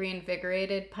newly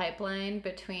reinvigorated pipeline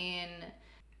between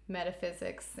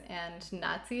metaphysics and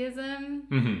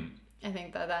Nazism. I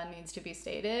think that needs to be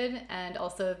stated. And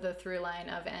also the through line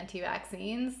of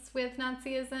anti-vaccines with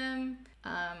Nazism.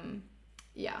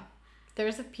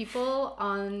 There's people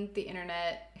on the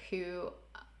internet who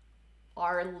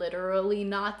are literally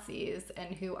Nazis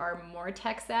and who are more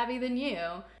tech savvy than you.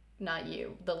 Not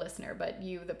you, the listener, but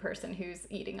you, the person who's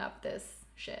eating up this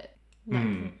shit.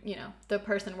 You know, the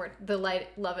person the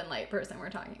love and light person we're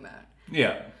talking about.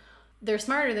 Yeah. They're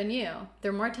smarter than you.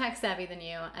 They're more tech savvy than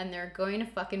you, and they're going to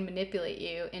fucking manipulate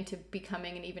you into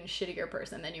becoming an even shittier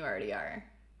person than you already are.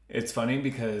 It's funny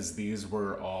because these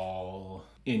were all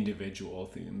individual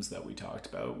themes that we talked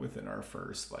about within our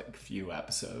first like few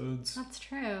episodes. That's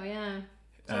true, yeah.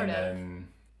 Then,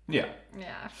 yeah.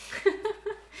 Yeah.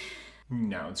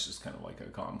 Now it's just kind of like a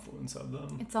confluence of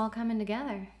them. It's all coming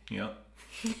together. Yep.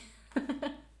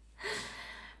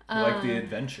 Like the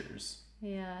adventures.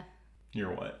 Yeah.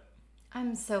 You're what?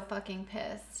 I'm so fucking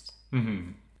pissed.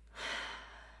 I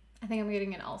think I'm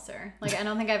getting an ulcer. Like, I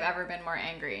don't think I've ever been more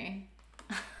angry.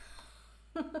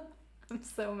 I'm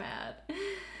so mad.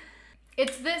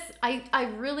 It's this, I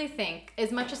really think,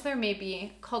 as much as there may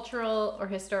be cultural or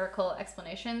historical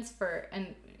explanations for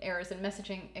and errors in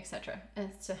messaging, etc.,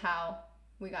 as to how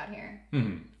we got here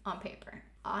on paper,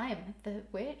 I'm the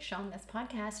witch on this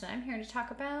podcast, and I'm here to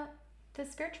talk about the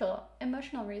spiritual,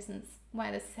 emotional reasons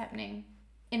why this is happening,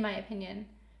 in my opinion.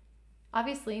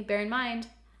 Obviously, bear in mind,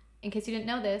 in case you didn't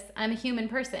know this, I'm a human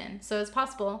person, so it's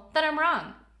possible that I'm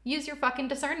wrong. Use your fucking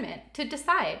discernment to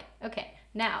decide. Okay,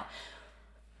 now,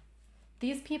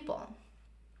 these people,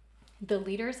 the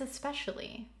leaders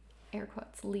especially, air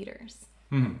quotes, leaders,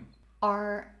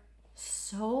 are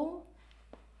so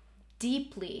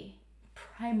deeply,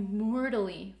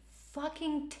 primordially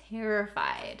fucking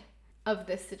terrified of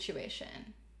this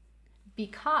situation.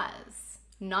 Because,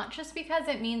 not just because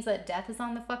it means that death is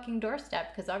on the fucking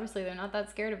doorstep, because obviously they're not that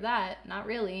scared of that. Not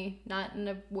really. Not in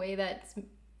a way that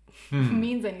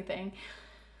means anything.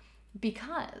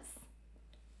 Because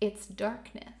it's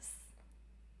darkness.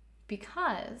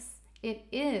 Because it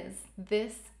is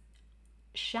this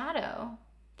shadow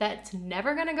that's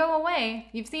never going to go away.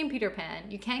 You've seen Peter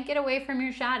Pan. You can't get away from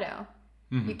your shadow.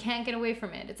 You can't get away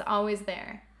from it. It's always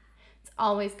there. It's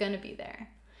always going to be there.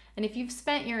 And if you've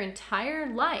spent your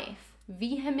entire life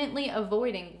vehemently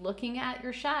avoiding looking at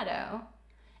your shadow,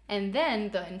 and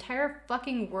then the entire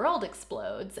fucking world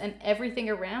explodes and everything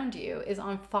around you is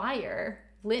on fire,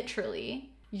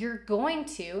 literally, you're going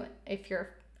to, if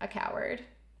you're a coward,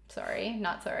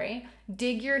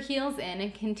 dig your heels in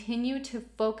and continue to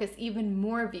focus even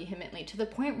more vehemently to the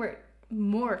point where it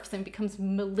morphs and becomes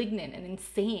malignant and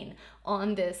insane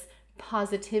on this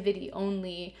positivity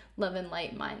only, love and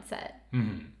light mindset.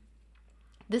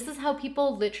 This is how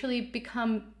people literally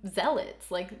become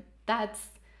zealots. Like, that's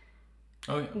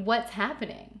what's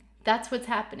happening. That's what's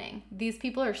happening. These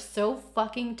people are so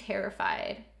fucking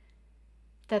terrified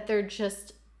that they're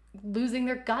just losing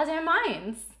their goddamn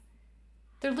minds.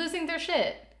 They're losing their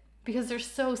shit because they're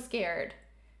so scared.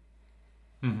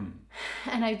 And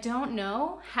I don't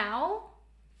know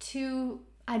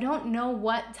I don't know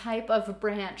what type of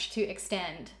branch to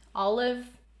extend. Olive,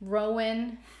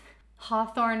 Rowan,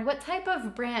 Hawthorne, what type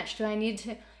of branch do I need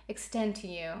to extend to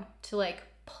you to like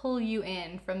pull you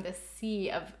in from the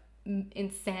sea of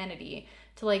insanity,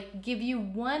 to like give you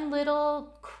one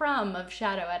little crumb of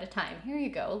shadow at a time? Here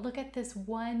you go. Look at this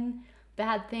one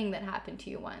bad thing that happened to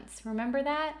you once. Remember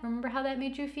that? Remember how that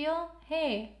made you feel?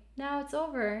 Hey, now it's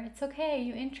over. It's okay.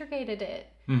 You integrated it.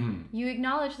 You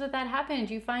acknowledged that happened.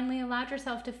 You finally allowed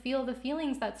yourself to feel the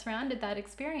feelings that surrounded that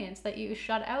experience that you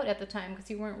shut out at the time because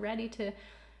you weren't ready to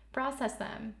process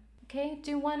them. Okay?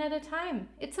 Do one at a time.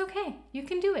 It's okay. You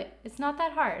can do it. It's not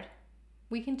that hard.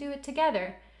 We can do it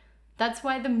together. That's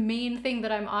why the main thing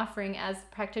that I'm offering as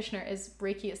a practitioner is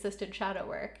Reiki-assisted shadow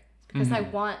work. Because I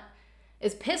want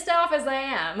as pissed off as I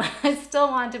am, I still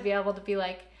want to be able to be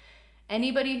like,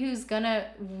 anybody who's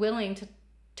willing to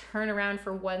turn around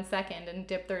for 1 second and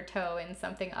dip their toe in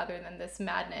something other than this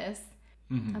madness,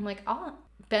 I'm like, I'll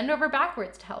bend over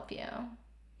backwards to help you.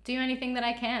 Do anything that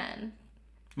I can.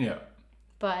 Yeah.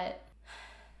 But,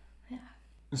 yeah.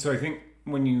 So I think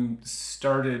when you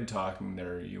started talking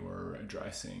there, you were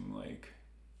addressing, like,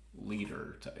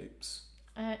 leader types.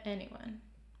 Anyone.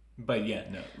 But yeah,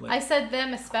 no. I said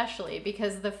them especially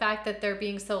because the fact that they're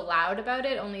being so loud about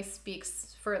it only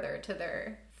speaks further to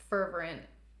their fervent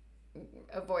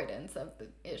avoidance of the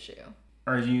issue.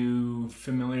 Are you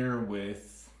familiar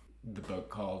with the book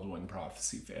called When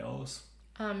Prophecy Fails?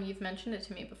 You've mentioned it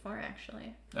to me before,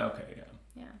 actually. Okay, yeah.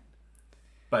 Yeah.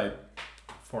 But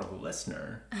for the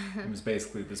listener, it was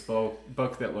basically this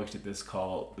book that looked at this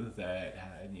cult that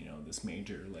had, this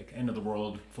major, like, end of the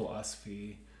world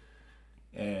philosophy.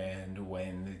 And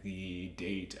when the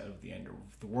date of the end of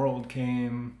the world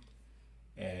came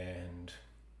and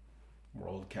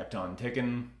world kept on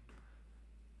ticking,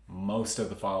 most of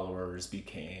the followers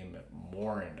became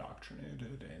more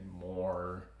indoctrinated and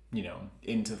more,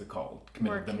 into the cult,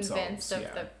 committed themselves. More convinced of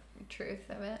the truth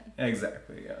of it.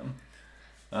 Exactly, yeah.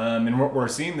 And we're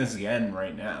seeing this again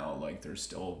right now. Like, there's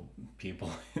still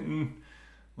people in,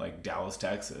 like, Dallas,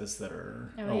 Texas that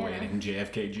are awaiting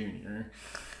JFK Jr.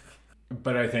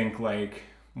 But I think, like,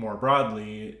 more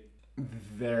broadly,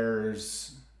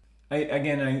 there's...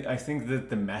 I think that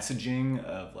the messaging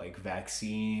of, like,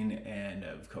 vaccine and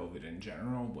of COVID in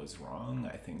general was wrong.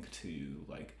 I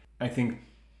think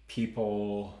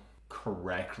people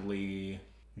correctly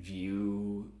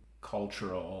view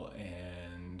cultural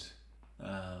and,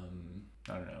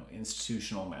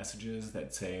 institutional messages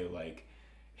that say, like,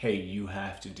 hey, you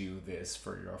have to do this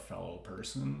for your fellow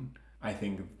person. I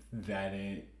think that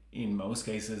in most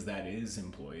cases, that is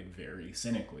employed very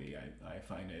cynically. I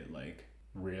find it, like,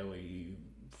 really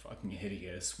fucking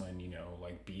hideous when,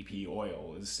 like, BP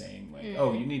Oil is saying, like,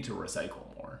 oh, you need to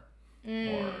recycle more.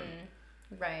 Or,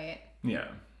 right. Yeah.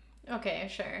 Okay,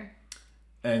 sure.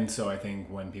 And so I think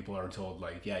when people are told,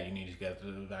 like, yeah, you need to get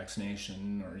the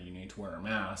vaccination or you need to wear a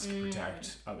mask to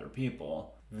protect other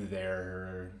people,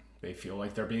 they feel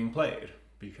like they're being played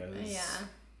because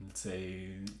it's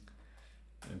a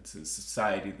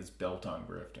society that's built on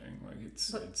grifting. Like,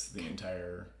 it's the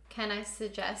entire... Can I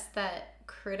suggest that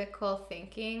critical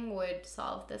thinking would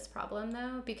solve this problem,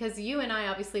 though? Because you and I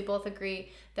obviously both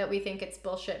agree that we think it's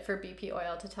bullshit for BP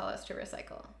Oil to tell us to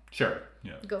recycle. Sure,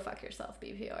 yeah. Go fuck yourself,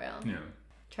 BP Oil. Yeah.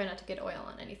 Try not to get oil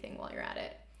on anything while you're at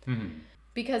it. Mm-hmm.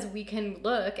 Because we can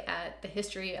look at the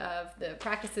history of the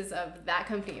practices of that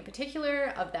company in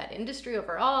particular, of that industry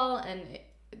overall, and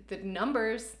the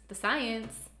numbers, the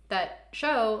science that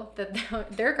show that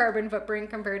their carbon footprint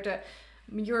compared to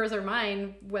yours or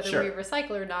mine, whether we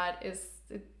recycle or not, it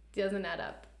doesn't add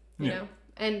up, you know?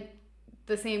 And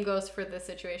the same goes for the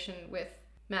situation with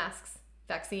masks,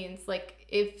 vaccines. Like,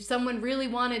 if someone really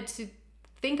wanted to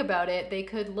think about it, they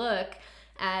could look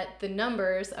at the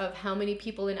numbers of how many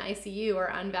people in ICU are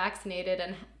unvaccinated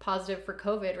and positive for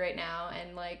COVID right now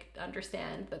and, like,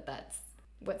 understand that that's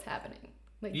what's happening.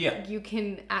 Like, you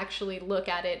can actually look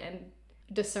at it and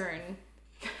discern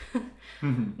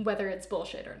whether it's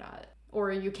bullshit or not.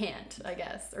 Or you can't, I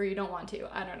guess. Or you don't want to.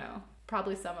 I don't know.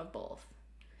 Probably some of both.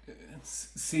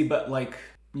 See, but, like,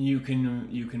 you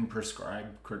can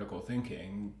prescribe critical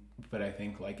thinking, but I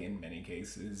think, like, in many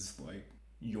cases, like,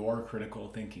 your critical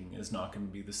thinking is not going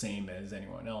to be the same as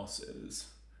anyone else's.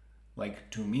 Like,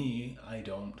 to me, I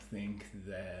don't think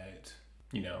that,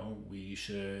 we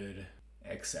should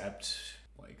accept,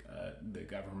 like, the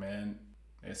government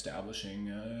establishing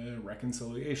a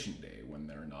reconciliation day when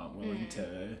they're not willing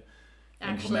to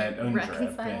implement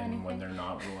UNDRIP and when they're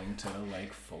not willing to,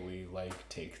 like, fully, like,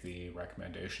 take the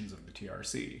recommendations of the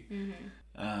TRC.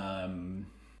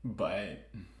 But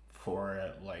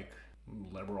for, like,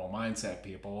 liberal mindset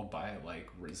people, by, like,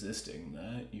 resisting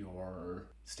that, you're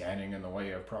standing in the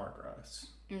way of progress.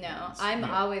 No, I'm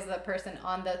always the person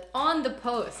on the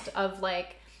post of,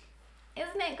 like,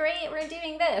 isn't it great we're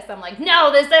doing this? I'm like,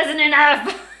 no, this isn't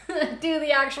enough. Do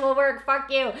the actual work.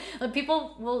 Fuck you. Like,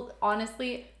 people will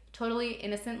honestly totally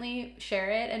innocently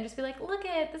share it and just be like, look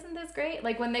isn't this great?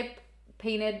 Like, when they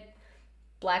painted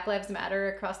Black Lives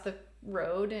Matter across the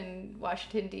road in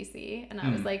Washington, D.C. And I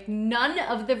was like, none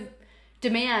of the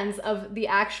demands of the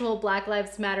actual Black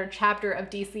Lives Matter chapter of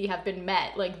DC have been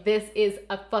met. Like, this is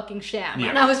a fucking sham. Yeah.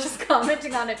 And I was just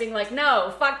commenting on it being like,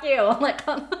 no, fuck you. Like,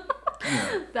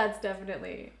 that's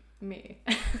definitely me.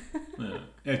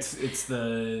 It's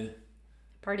the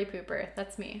party pooper.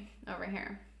 That's me over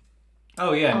here.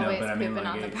 Oh yeah, always no, but I mean, pooping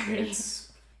like, on the party.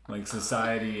 Like,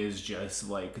 society is just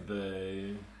like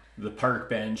the park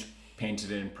bench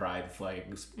painted in pride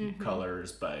flags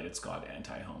colors, but it's got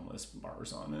anti-homeless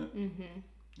bars on it.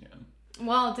 Yeah.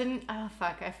 Well,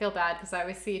 I feel bad because I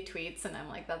always see tweets and I'm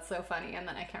like, that's so funny, and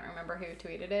then I can't remember who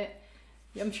tweeted it.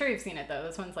 I'm sure you've seen it though.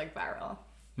 This one's like viral.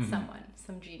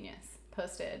 Some genius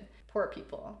posted, poor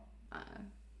people,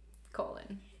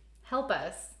 help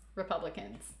us,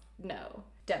 Republicans, no,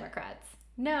 Democrats,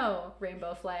 no,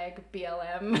 rainbow flag,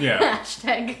 BLM,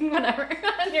 hashtag, whatever.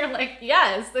 And you're like,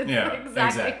 yes, it's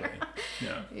exactly.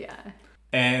 Yeah.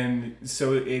 And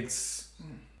so it's,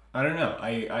 I don't know,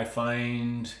 I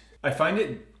find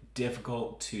it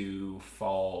difficult to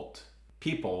fault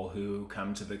people who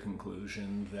come to the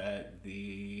conclusion that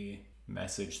the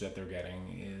message that they're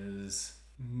getting is,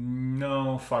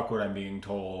 no, fuck what I'm being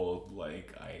told,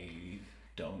 like, I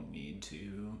don't need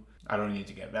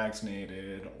to get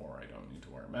vaccinated, or I don't need to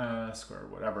wear a mask, or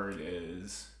whatever it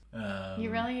is.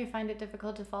 You find it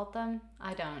difficult to fault them?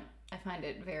 I don't. I find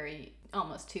it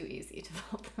almost too easy to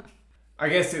fault them. I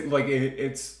guess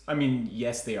it's, I mean,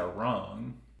 yes, they are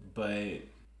wrong, but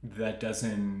that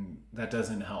doesn't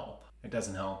help. It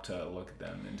doesn't help to look at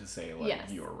them and to say, like,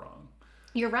 yes, you're wrong.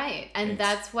 You're right. And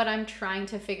that's what I'm trying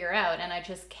to figure out. And I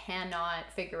just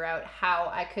cannot figure out how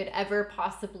I could ever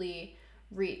possibly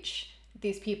reach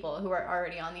these people who are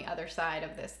already on the other side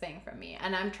of this thing from me.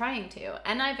 And I'm trying to.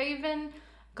 And I've even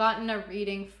gotten a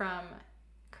reading from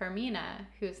Carmina,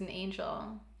 who's an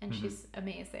angel. And she's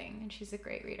amazing. And she's a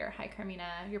great reader. Hi,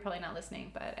 Carmina. You're probably not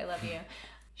listening, but I love you.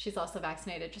 She's also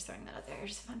vaccinated. Just throwing that out there.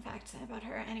 Just a fun fact about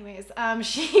her. Anyways,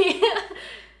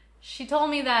 she told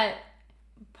me that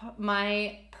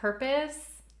my purpose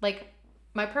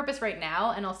right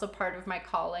now, and also part of my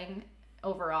calling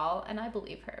overall, and I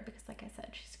believe her because, like I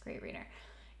said, she's a great reader,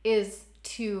 is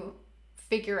to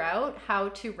figure out how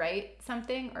to write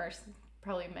something, or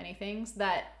probably many things,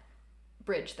 that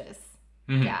bridge this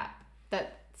gap,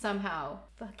 that somehow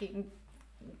fucking,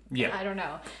 I don't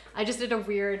know. I just did a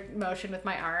weird motion with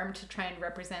my arm to try and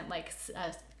represent like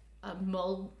a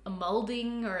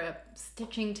molding or a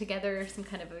stitching together, some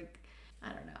kind of I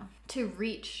don't know, to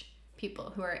reach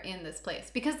people who are in this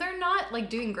place, because they're not like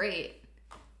doing great.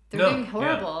 They're doing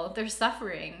horrible. Yeah. They're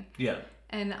suffering. Yeah.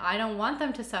 And I don't want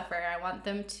them to suffer. I want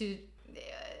them to,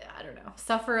 I don't know,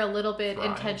 suffer a little bit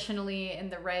intentionally in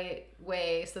the right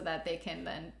way so that they can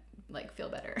then like feel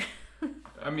better.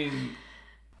 I mean,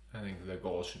 I think the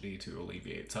goal should be to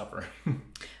alleviate suffering.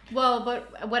 Well,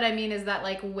 but what I mean is that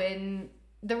like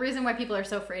the reason why people are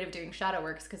so afraid of doing shadow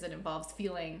work is because it involves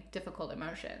feeling difficult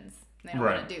emotions. They don't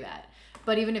want to do that.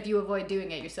 But even if you avoid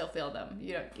doing it, you still feel them.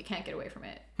 You can't get away from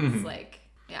it. It's like,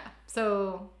 yeah.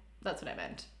 So that's what I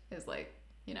meant, is like,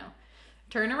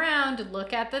 turn around,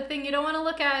 look at the thing you don't want to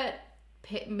look at.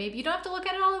 Maybe you don't have to look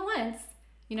at it all at once.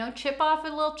 Chip off a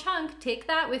little chunk, take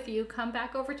that with you, come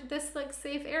back over to this like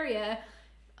safe area,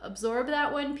 absorb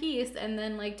that one piece, and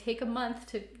then like take a month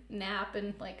to nap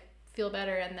and like feel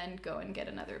better, and then go and get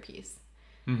another piece.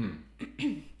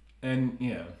 And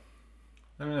yeah,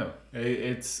 I don't know.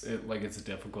 It's a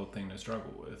difficult thing to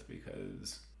struggle with,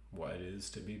 because what is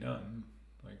to be done?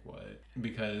 Like what?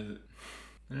 Because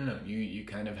I don't know. You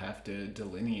kind of have to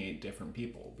delineate different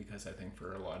people, because I think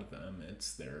for a lot of them,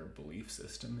 it's their belief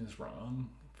system is wrong.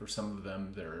 For some of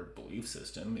them, their belief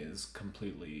system is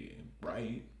completely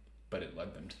right, but it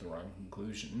led them to the wrong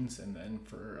conclusions. And then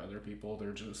for other people,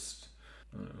 they're just,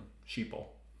 I don't know, sheeple.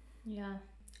 Yeah.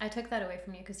 I took that away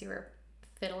from you because you were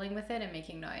fiddling with it and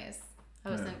making noise.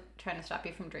 I wasn't trying to stop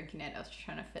you from drinking it. I was just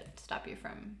trying to stop you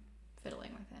from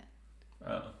fiddling with it.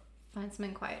 Oh. Find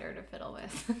something quieter to fiddle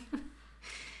with.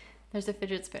 There's a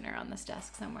fidget spinner on this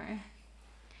desk somewhere.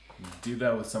 Do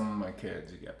that with some of my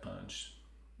kids. You get punched.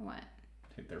 What?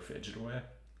 Take their fidget away.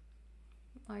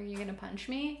 Are you going to punch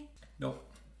me? Nope.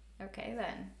 Okay,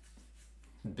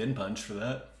 then. Been punched for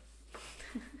that.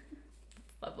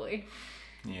 Lovely.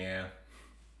 Yeah.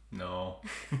 No.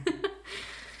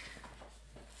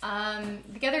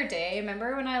 The other day,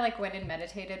 remember when I like went and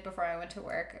meditated before I went to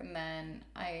work, and then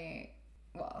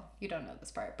you don't know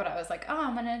this part, but I was like, oh,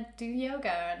 I'm gonna do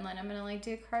yoga, and then I'm gonna like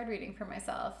do a card reading for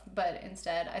myself. But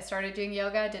instead I started doing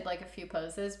yoga, did like a few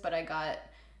poses, but I got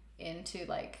into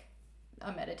like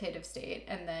a meditative state,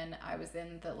 and then I was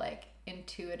in the like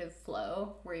intuitive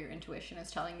flow where your intuition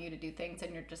is telling you to do things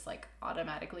and you're just like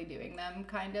automatically doing them,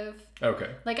 kind of.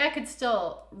 Okay. Like I could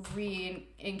still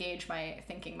re-engage my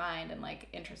thinking mind and like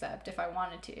intercept if I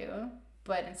wanted to,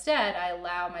 but instead I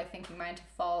allow my thinking mind to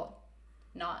fall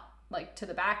not like to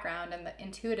the background and the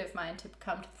intuitive mind to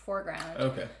come to the foreground.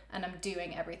 Okay. And I'm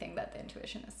doing everything that the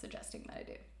intuition is suggesting that I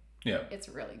do. Yeah. It's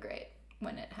really great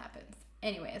when it happens.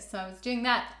 Anyways, so I was doing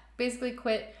that. Basically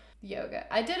quit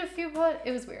yoga. I did a few, but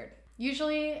it was weird.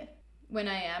 Usually when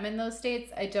I am in those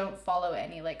states, I don't follow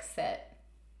any like set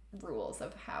rules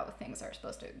of how things are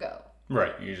supposed to go.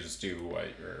 Right. You just do what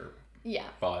your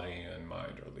body and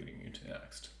mind are leading you to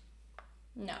next.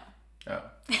 No. Oh.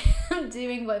 I'm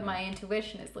doing what my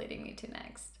intuition is leading me to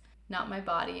next, not my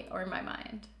body or my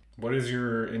mind. What is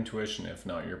your intuition if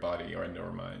not your body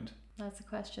or mind? That's a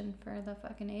question for the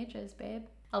fucking ages, babe.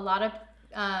 A lot of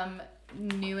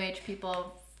new age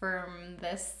people from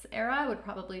this era would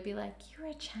probably be like, you're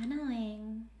a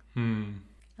channeling.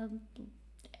 A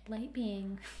light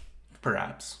being.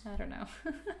 Perhaps. I don't know.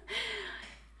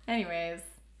 Anyways,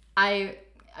 I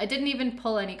didn't even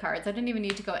pull any cards. I didn't even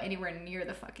need to go anywhere near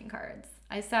the fucking cards.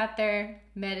 I sat there,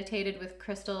 meditated with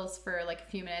crystals for like a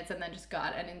few minutes, and then just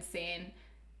got an insane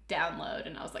download.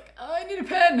 And I was like, oh, I need a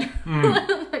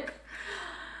pen. Like,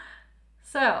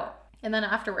 so, and then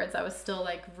afterwards, I was still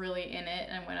like really in it,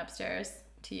 and I went upstairs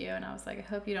to you, and I was like, I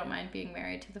hope you don't mind being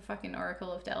married to the fucking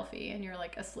Oracle of Delphi. And you're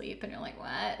like asleep, and you're like,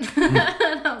 what?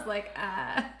 And I was like,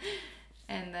 ah.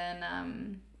 And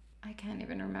then I can't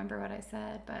even remember what I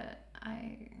said, but I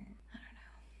don't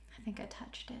know. I think I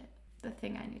touched it. The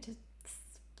thing I need to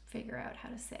figure out how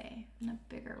to say in a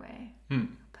bigger way.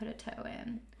 Put a toe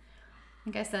in. I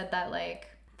think I said that like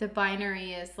the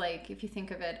binary is like, if you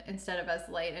think of it instead of as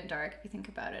light and dark, if you think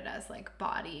about it as like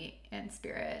body and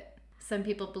spirit. Some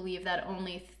people believe that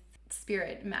only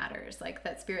spirit matters, like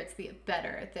that spirit's the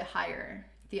better, the higher,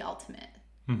 the ultimate,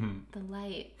 the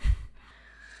light.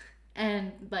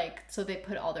 And like, so they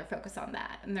put all their focus on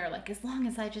that, and they're like, as long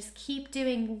as I just keep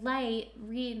doing light,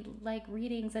 read like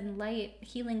readings and light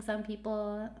healings on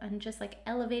people and just like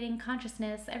elevating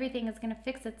consciousness, everything is going to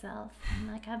fix itself.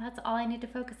 And like, that's all I need to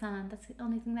focus on. That's the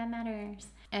only thing that matters.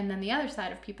 And then the other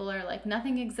side of people are like,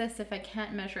 nothing exists if I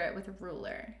can't measure it with a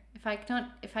ruler. If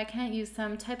I can't use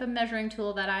some type of measuring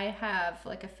tool that I have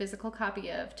like a physical copy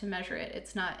of to measure it,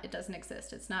 it doesn't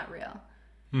exist. It's not real.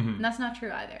 And that's not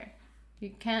true either. You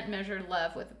can't measure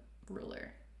love with a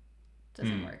ruler. It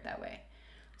doesn't work that way.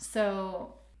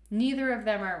 So neither of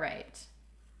them are right.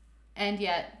 And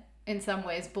yet, in some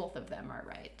ways, both of them are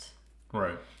right.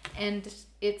 Right. And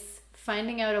it's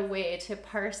finding out a way to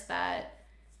parse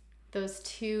those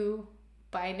two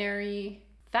binary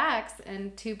facts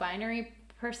and two binary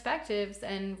perspectives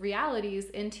and realities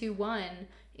into one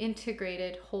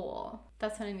integrated whole.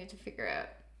 That's what I need to figure out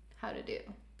how to do.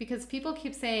 Because people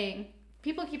keep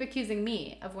accusing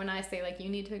me of when I say, like, you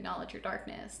need to acknowledge your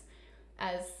darkness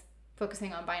as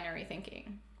focusing on binary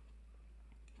thinking.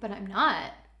 But I'm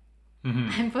not.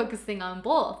 I'm focusing on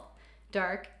both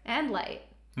dark and light.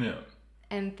 Yeah.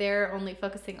 And they're only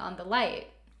focusing on the light.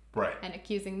 Right. And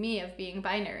accusing me of being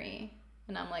binary.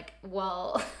 And I'm like,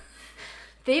 well,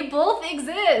 they both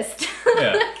exist.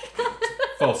 Yeah.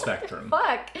 Full spectrum.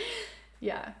 Fuck.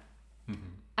 Yeah.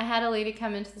 I had a lady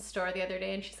come into the store the other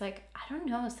day, and she's like, I don't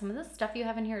know, some of the stuff you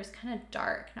have in here is kind of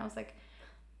dark. And I was like,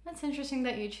 that's interesting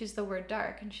that you choose the word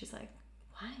dark. And she's like,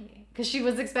 why? Because she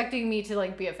was expecting me to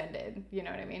like be offended. You know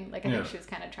what I mean? Like, I think she was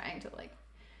kind of trying to like,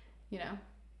 you know,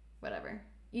 whatever.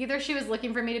 Either she was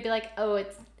looking for me to be like, oh,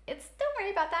 it's don't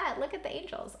worry about that. Look at the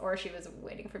angels. Or she was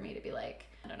waiting for me to be like,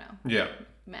 I don't know. Yeah.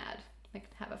 Mad. Like,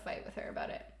 have a fight with her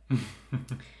about it.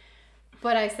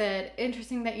 But I said,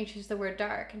 interesting that you choose the word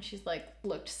dark. And she's like,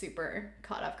 looked super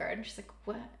caught off guard. And she's like,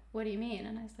 what do you mean?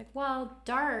 And I was like, well,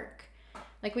 dark.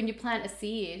 Like when you plant a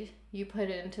seed, you put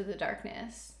it into the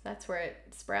darkness. That's where it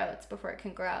sprouts before it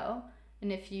can grow.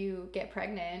 And if you get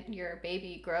pregnant, your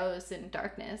baby grows in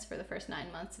darkness for the first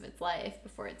 9 months of its life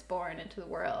before it's born into the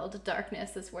world.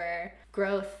 Darkness is where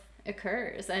growth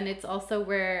occurs. And it's also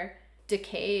where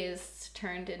decay is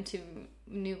turned into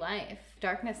new life.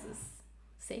 Darkness is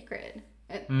sacred.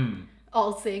 And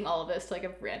all saying all of this to like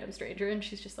a random stranger, and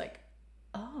she's just like,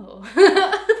 oh.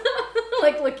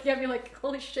 Like looking at me like,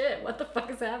 holy shit, what the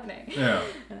fuck is happening? Yeah.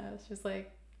 And I was just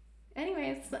like,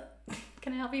 anyways,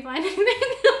 can I help you find anything?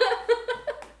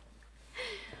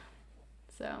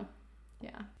 So,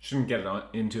 yeah. Shouldn't get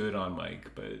into it on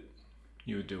mic, but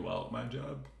you would do well at my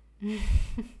job.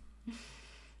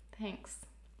 Thanks.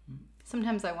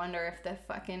 Sometimes I wonder if the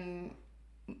fucking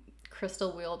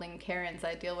crystal wielding Karens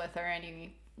I deal with are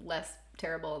any less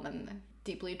terrible than the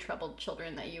deeply troubled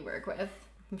children that you work with.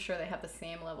 I'm sure they have the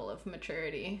same level of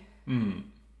maturity.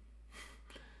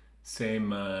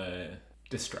 Same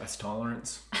distress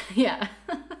tolerance. Yeah.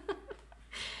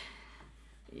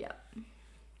 Yep.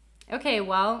 Okay,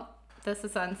 well, this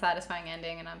is an unsatisfying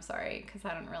ending, and I'm sorry because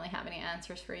I don't really have any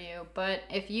answers for you. But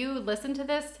if you listen to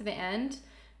this to the end,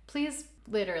 please,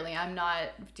 literally, I'm not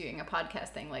doing a podcast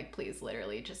thing. Like, please,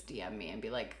 literally, just DM me and be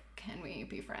like, can we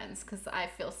be friends? Because I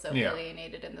feel so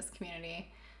alienated in this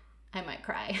community. I might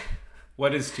cry.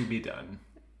 What is to be done?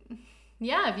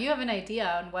 Yeah, if you have an idea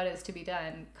on what is to be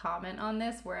done, comment on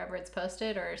this wherever it's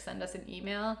posted or send us an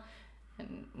email.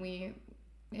 And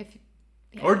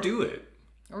or do it.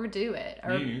 Or do it.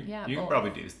 Or, you can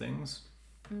probably do things.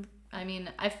 I mean,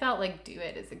 I felt like do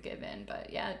it is a given,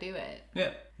 but yeah, do it.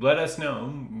 Yeah. Let us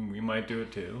know. We might do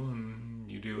it too.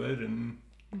 And you do it. And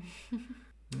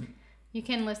you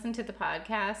can listen to the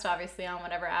podcast, obviously, on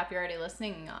whatever app you're already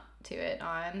listening to it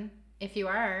on. If you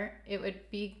are, it would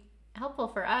be helpful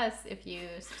for us if you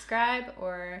subscribe,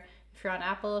 or if you're on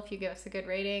Apple, if you give us a good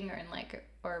rating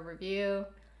or a review.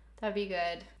 That'd be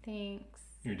good. Thanks.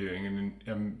 You're doing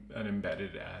an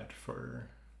embedded ad for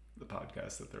the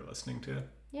podcast that they're listening to.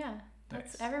 Yeah,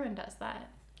 nice. Everyone does that.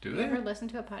 Do they? You ever listened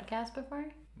to a podcast before?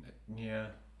 Yeah.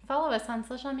 Follow us on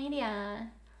social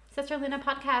media.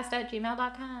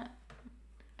 sisterlunapodcast@gmail.com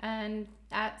and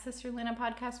at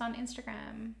sisterlunapodcast on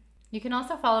Instagram. You can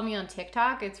also follow me on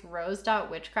TikTok. It's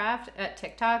rose.witchcraft at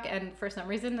TikTok, and for some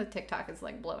reason the TikTok is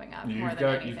like blowing up more than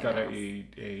anything You've got else.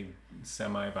 a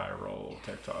semi-viral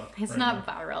TikTok. It's not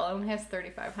viral. It only has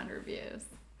 3,500 views.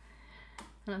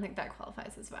 I don't think that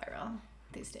qualifies as viral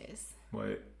these days.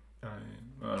 What? I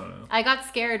don't know. I got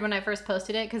scared when I first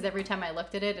posted it because every time I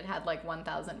looked at it, it had like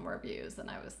 1,000 more views, and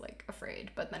I was like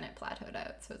afraid. But then it plateaued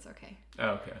out, so it's okay.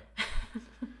 Oh, okay.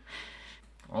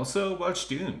 Also, watch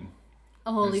Dune.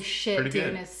 Holy shit,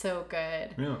 Dune is so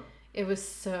good. Yeah. It was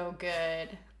so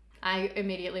good. I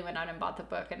immediately went out and bought the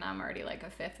book, and I'm already like a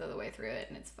fifth of the way through it,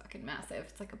 and it's fucking massive.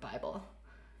 It's like a Bible.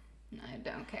 I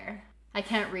don't care. I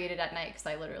can't read it at night because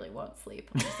I literally won't sleep.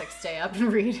 I'll just like stay up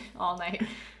and read all night.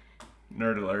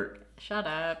 Nerd alert. Shut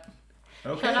up.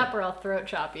 Okay. Shut up or I'll throat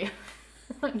chop you.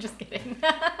 I'm just kidding.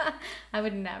 I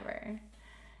would never.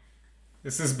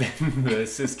 This has been the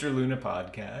Sister Luna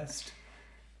podcast.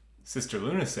 Sister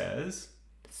Luna says,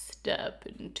 step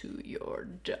into your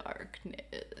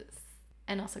darkness.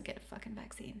 And also get a fucking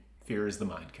vaccine. Fear is the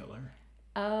mind killer.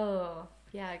 Oh,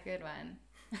 yeah, good one.